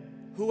said,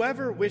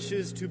 whoever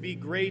wishes to be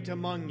great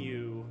among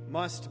you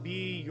must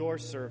be your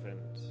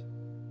servant.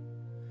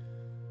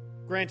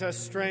 Grant us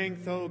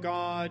strength, O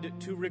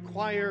God, to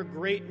require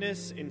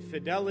greatness in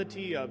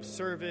fidelity of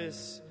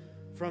service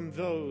from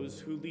those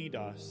who lead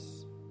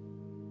us.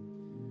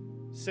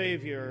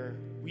 Savior,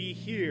 we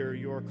hear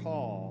your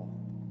call.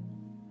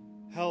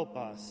 Help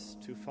us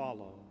to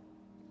follow.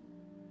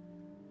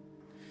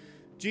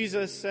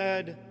 Jesus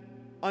said,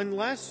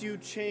 unless you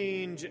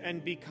change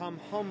and become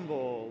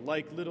humble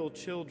like little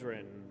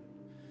children,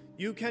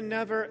 you can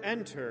never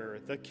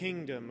enter the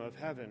kingdom of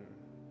heaven.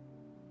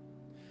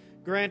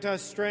 Grant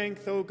us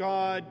strength, O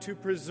God, to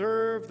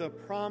preserve the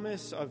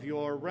promise of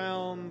your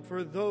realm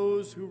for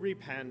those who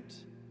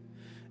repent,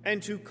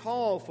 and to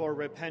call for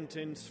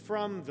repentance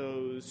from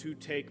those who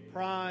take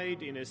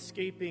pride in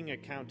escaping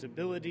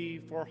accountability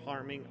for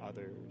harming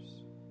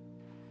others.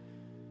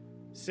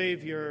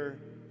 Savior,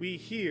 we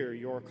hear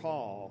your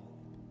call.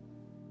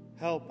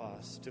 Help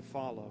us to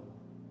follow.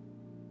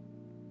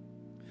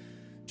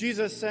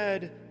 Jesus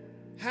said,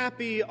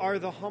 happy are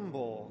the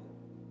humble.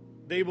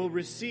 They will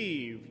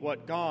receive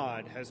what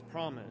God has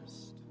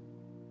promised.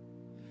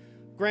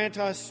 Grant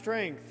us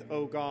strength,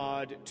 O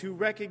God, to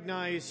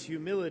recognize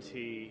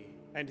humility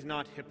and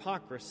not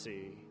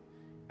hypocrisy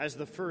as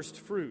the first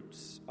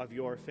fruits of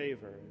your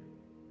favor.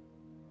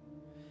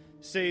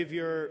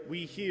 Savior,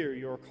 we hear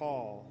your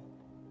call.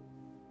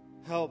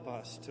 Help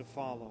us to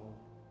follow.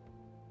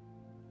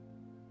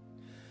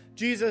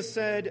 Jesus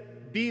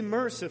said, be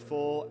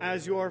merciful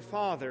as your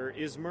Father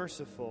is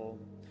merciful.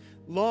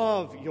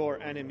 Love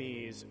your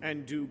enemies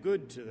and do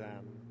good to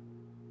them.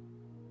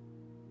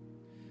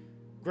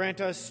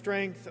 Grant us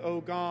strength, O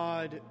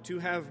God, to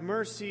have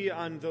mercy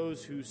on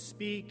those who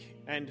speak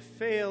and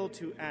fail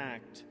to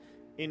act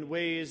in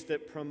ways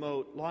that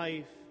promote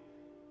life,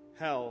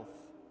 health,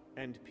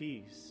 and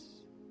peace.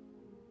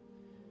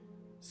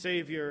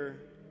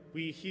 Savior,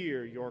 we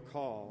hear your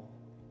call.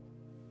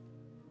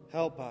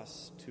 Help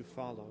us to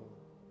follow.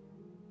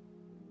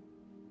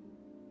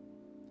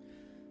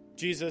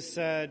 Jesus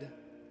said,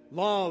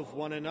 love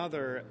one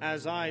another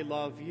as I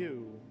love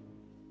you.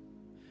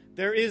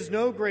 There is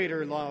no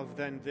greater love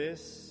than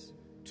this,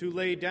 to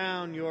lay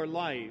down your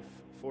life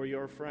for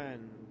your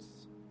friends.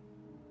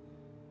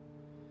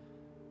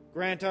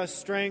 Grant us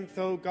strength,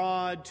 O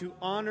God, to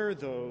honor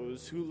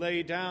those who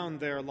lay down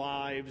their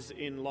lives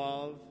in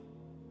love,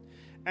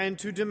 and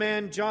to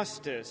demand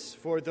justice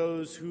for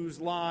those whose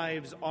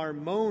lives are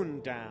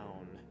mown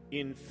down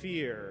in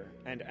fear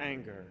and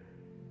anger.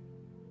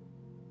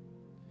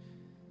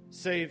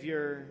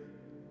 Savior,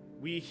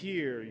 we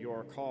hear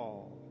your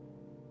call.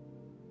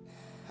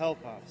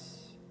 Help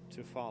us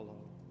to follow.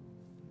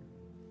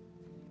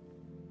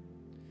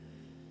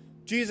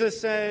 Jesus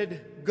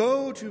said,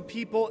 go to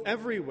people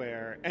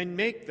everywhere and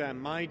make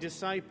them my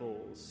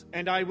disciples,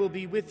 and I will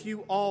be with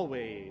you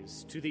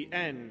always to the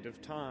end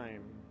of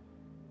time.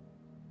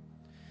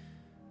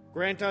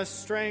 Grant us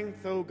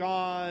strength, O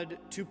God,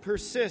 to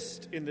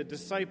persist in the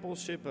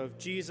discipleship of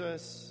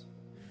Jesus,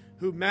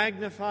 who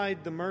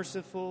magnified the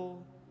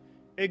merciful,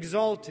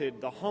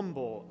 exalted the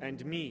humble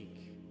and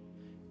meek,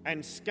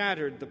 and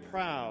scattered the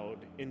proud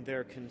in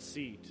their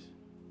conceit.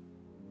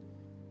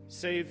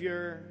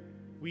 Savior,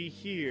 we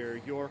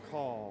hear your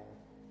call.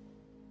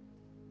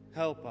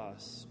 Help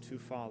us to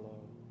follow.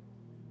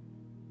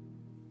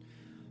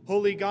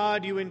 Holy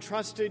God, you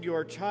entrusted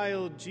your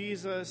child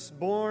Jesus,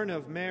 born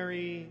of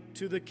Mary,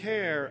 to the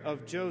care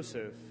of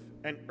Joseph,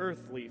 an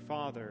earthly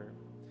father,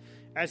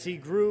 as he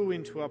grew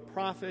into a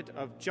prophet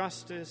of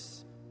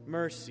justice,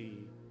 mercy,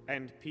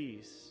 and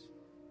peace.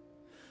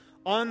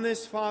 On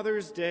this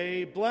Father's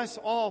Day, bless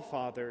all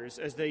fathers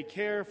as they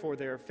care for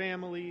their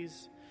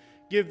families.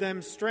 Give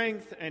them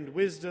strength and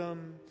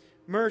wisdom,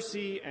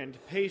 mercy and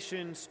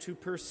patience to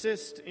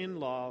persist in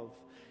love,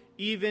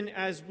 even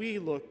as we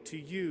look to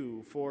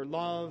you for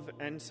love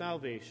and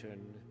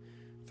salvation,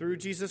 through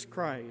Jesus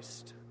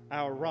Christ,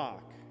 our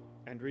rock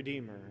and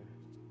Redeemer.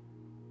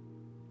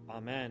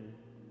 Amen.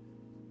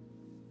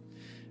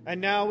 And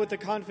now, with the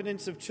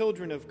confidence of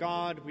children of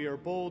God, we are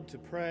bold to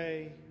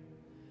pray,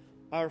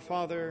 Our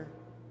Father,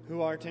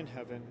 who art in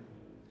heaven,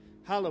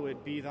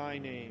 hallowed be thy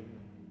name.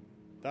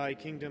 Thy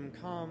kingdom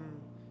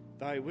come,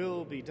 thy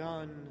will be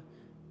done,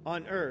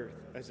 on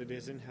earth as it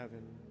is in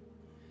heaven.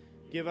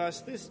 Give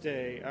us this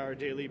day our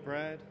daily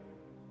bread,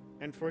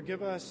 and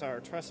forgive us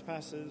our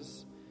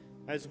trespasses,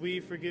 as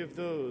we forgive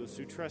those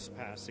who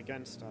trespass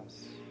against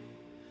us.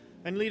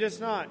 And lead us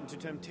not into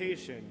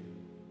temptation,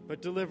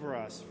 but deliver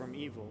us from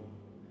evil.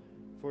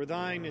 For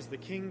thine is the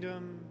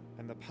kingdom,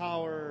 and the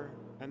power,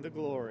 and the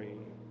glory,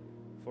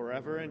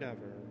 forever and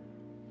ever.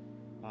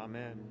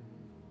 Amen.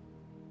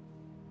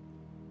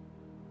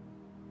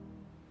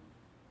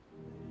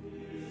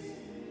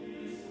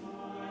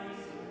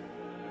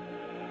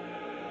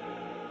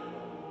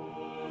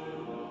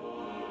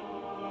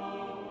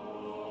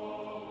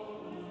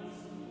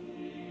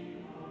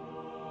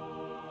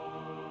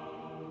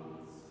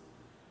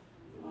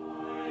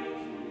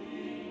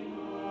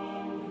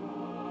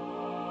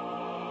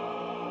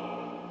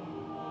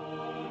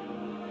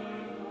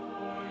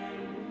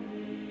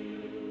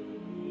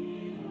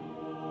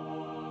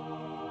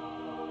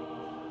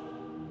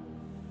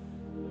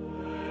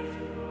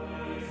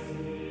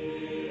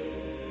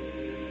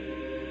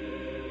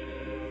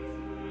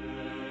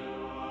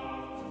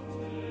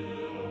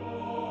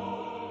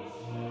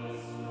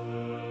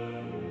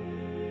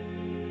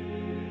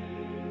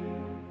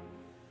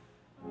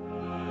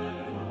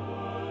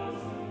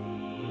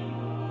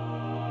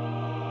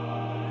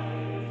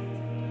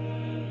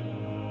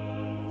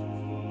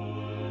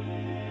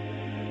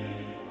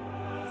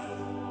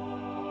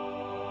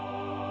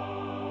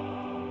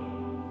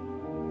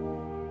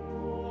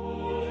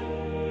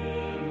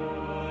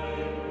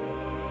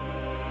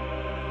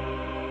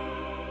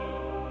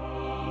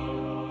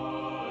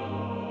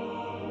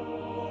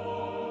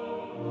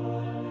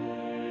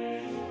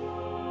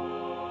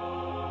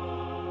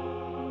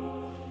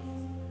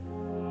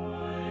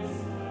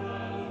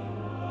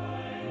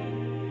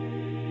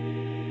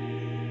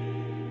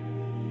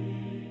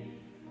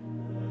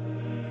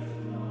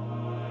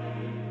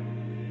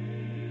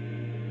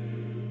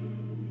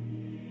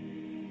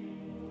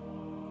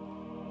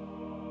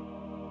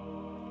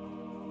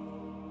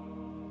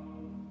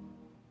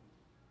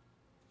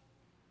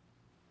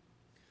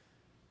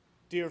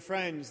 Dear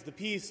friends, the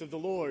peace of the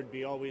Lord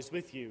be always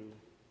with you.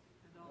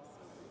 And also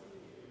with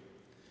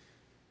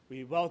you.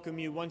 We welcome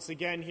you once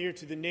again here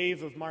to the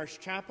nave of Marsh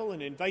Chapel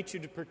and invite you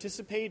to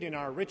participate in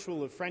our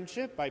ritual of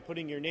friendship by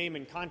putting your name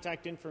and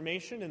contact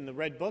information in the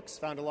red books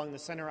found along the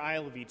center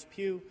aisle of each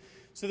pew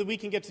so that we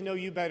can get to know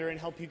you better and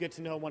help you get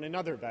to know one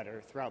another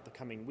better throughout the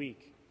coming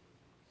week.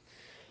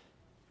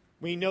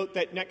 We note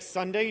that next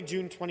Sunday,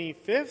 June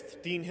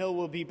 25th, Dean Hill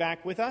will be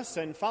back with us,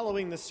 and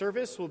following the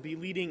service, will be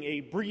leading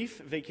a brief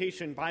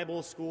vacation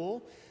Bible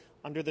school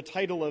under the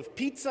title of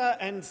Pizza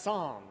and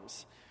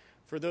Psalms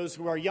for those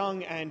who are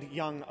young and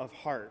young of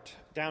heart,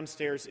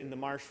 downstairs in the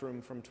Marsh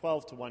Room from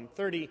 12 to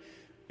 1:30.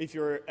 If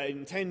you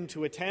intend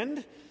to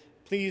attend,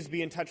 please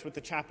be in touch with the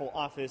chapel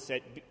office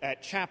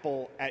at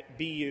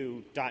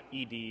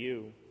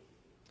chapel@bu.edu.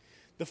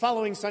 The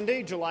following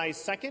Sunday, July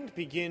 2nd,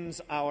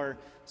 begins our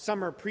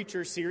Summer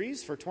Preacher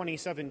Series for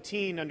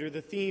 2017 under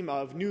the theme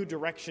of New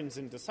Directions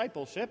in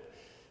Discipleship.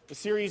 The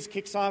series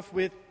kicks off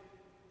with,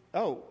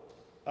 I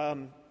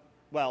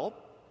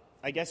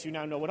guess you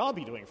now know what I'll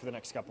be doing for the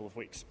next couple of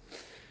weeks.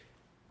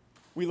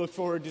 We look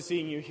forward to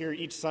seeing you here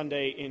each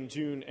Sunday in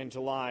June and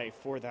July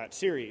for that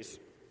series.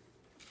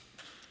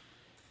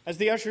 As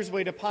the ushers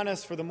wait upon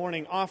us for the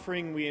morning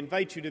offering, we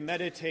invite you to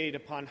meditate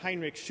upon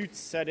Heinrich Schütz's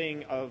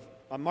setting of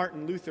a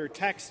Martin Luther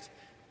text,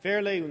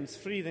 Verleih uns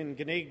frieden,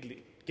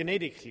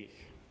 gnädiglich.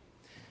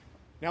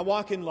 Now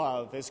walk in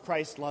love as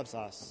Christ loves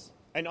us,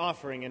 an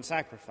offering and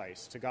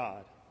sacrifice to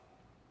God.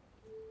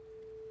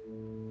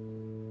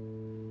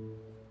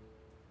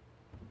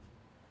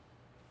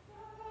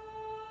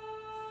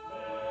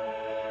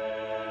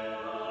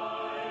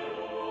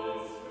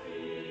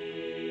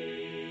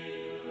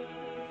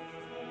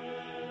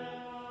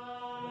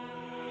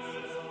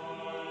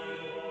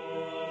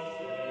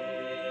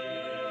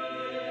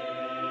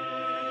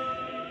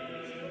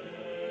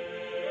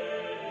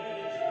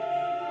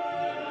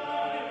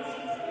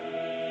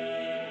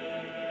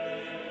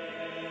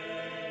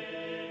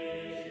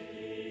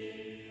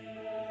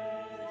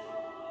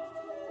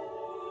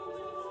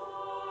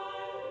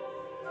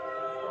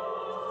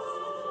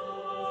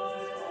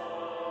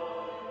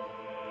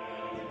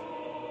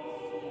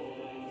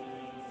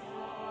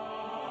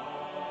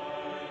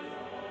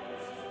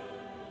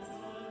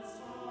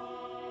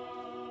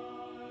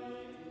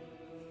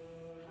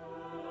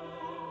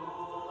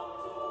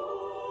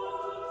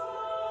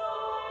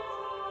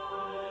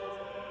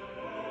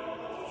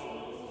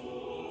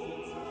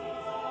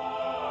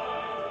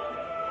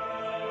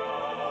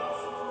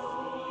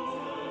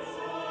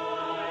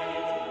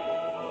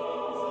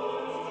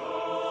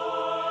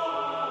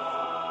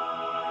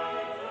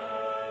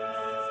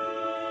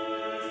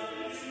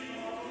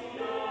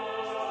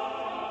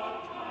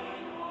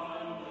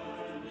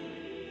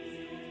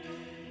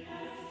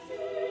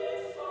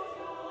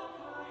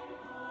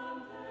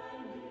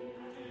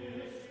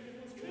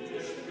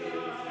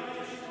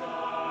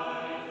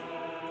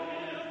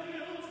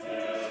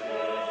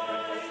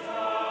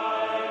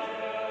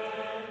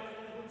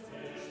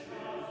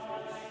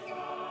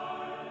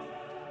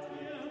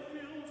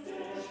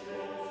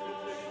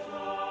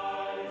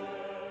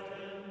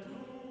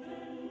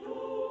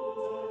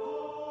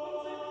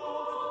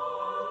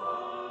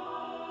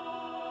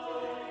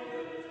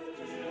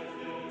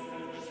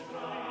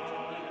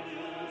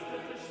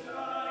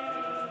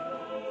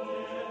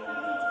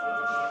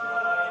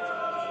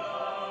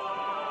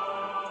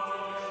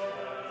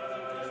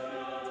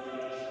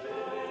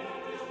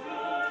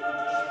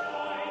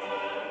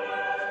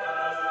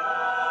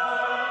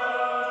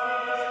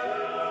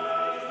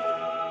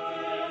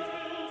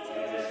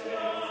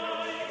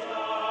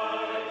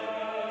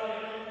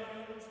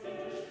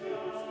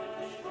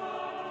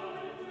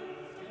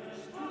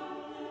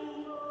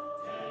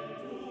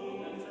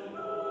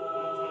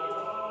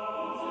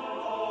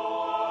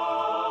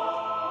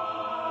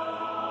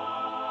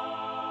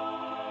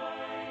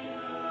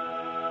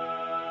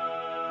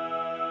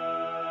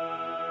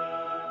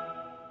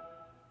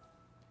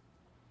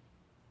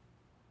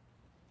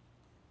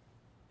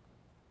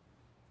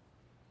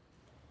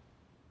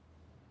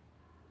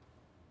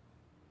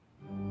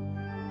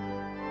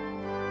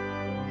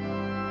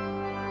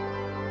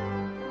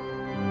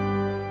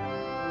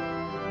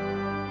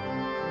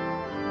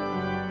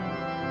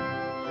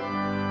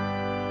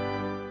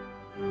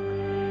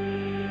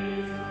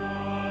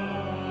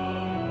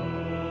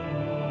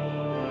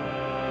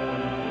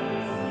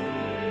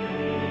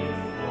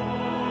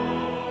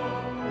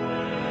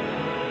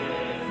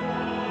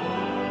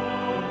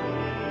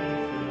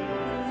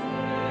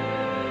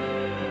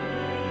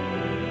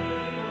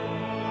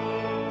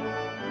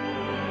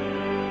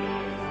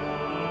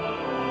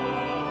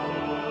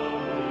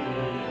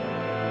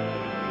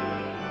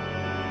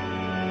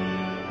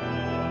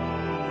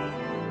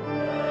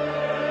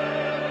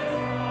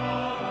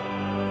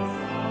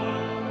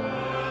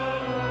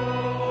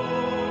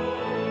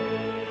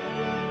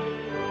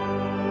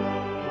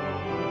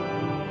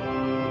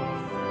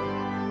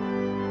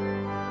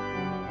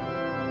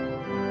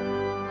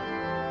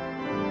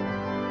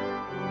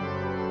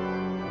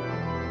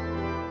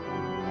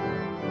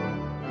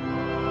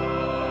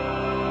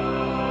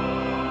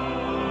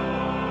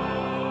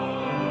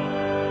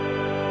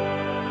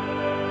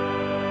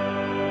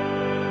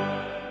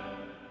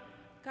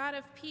 God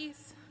of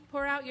peace,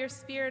 pour out your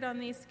Spirit on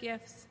these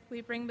gifts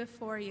we bring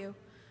before you,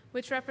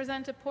 which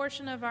represent a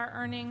portion of our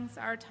earnings,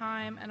 our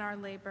time, and our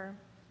labor.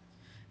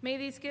 May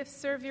these gifts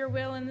serve your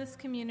will in this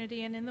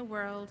community and in the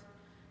world,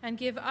 and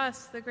give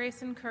us the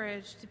grace and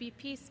courage to be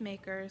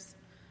peacemakers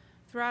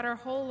throughout our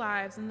whole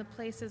lives in the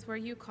places where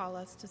you call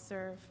us to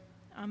serve.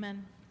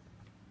 Amen.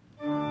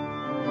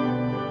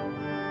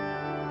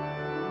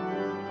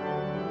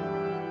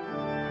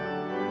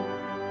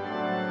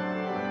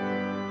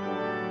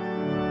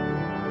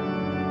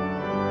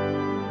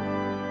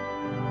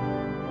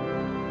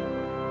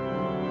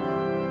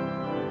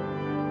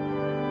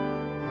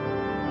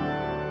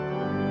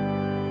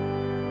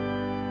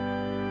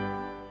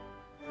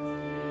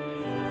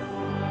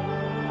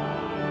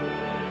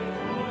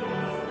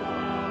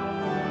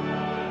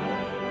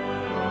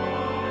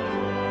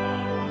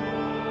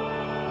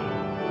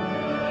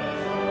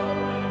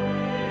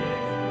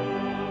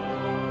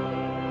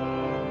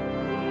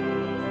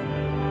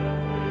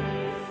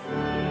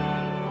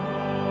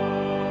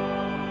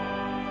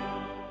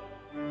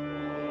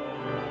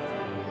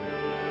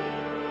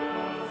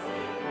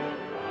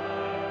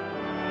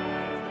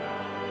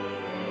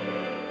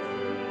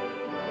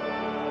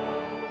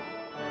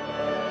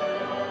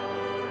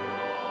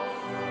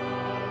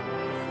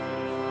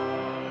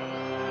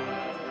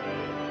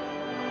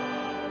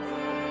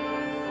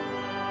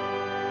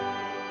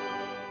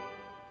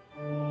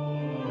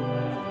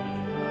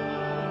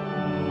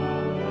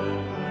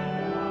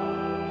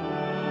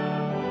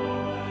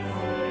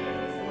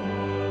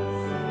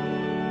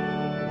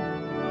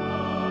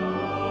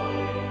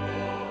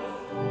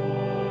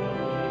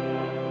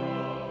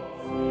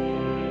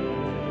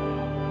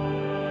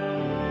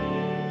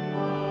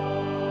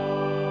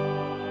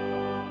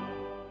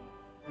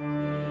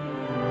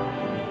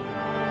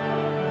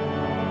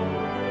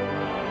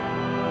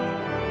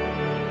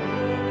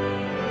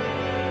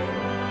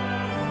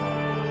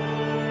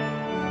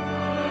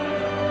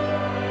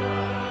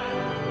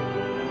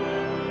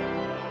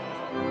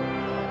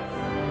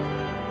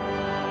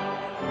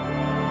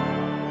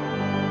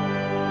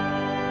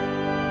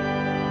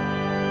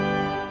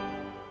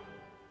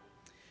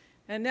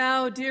 And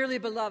now, dearly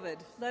beloved,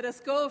 let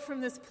us go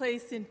from this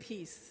place in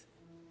peace,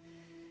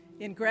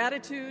 in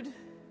gratitude,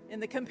 in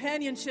the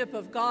companionship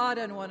of God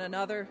and one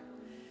another,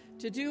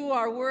 to do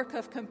our work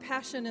of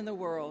compassion in the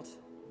world.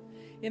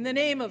 In the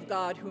name of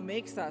God who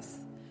makes us,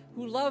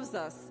 who loves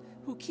us,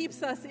 who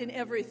keeps us in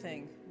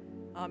everything.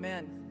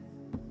 Amen.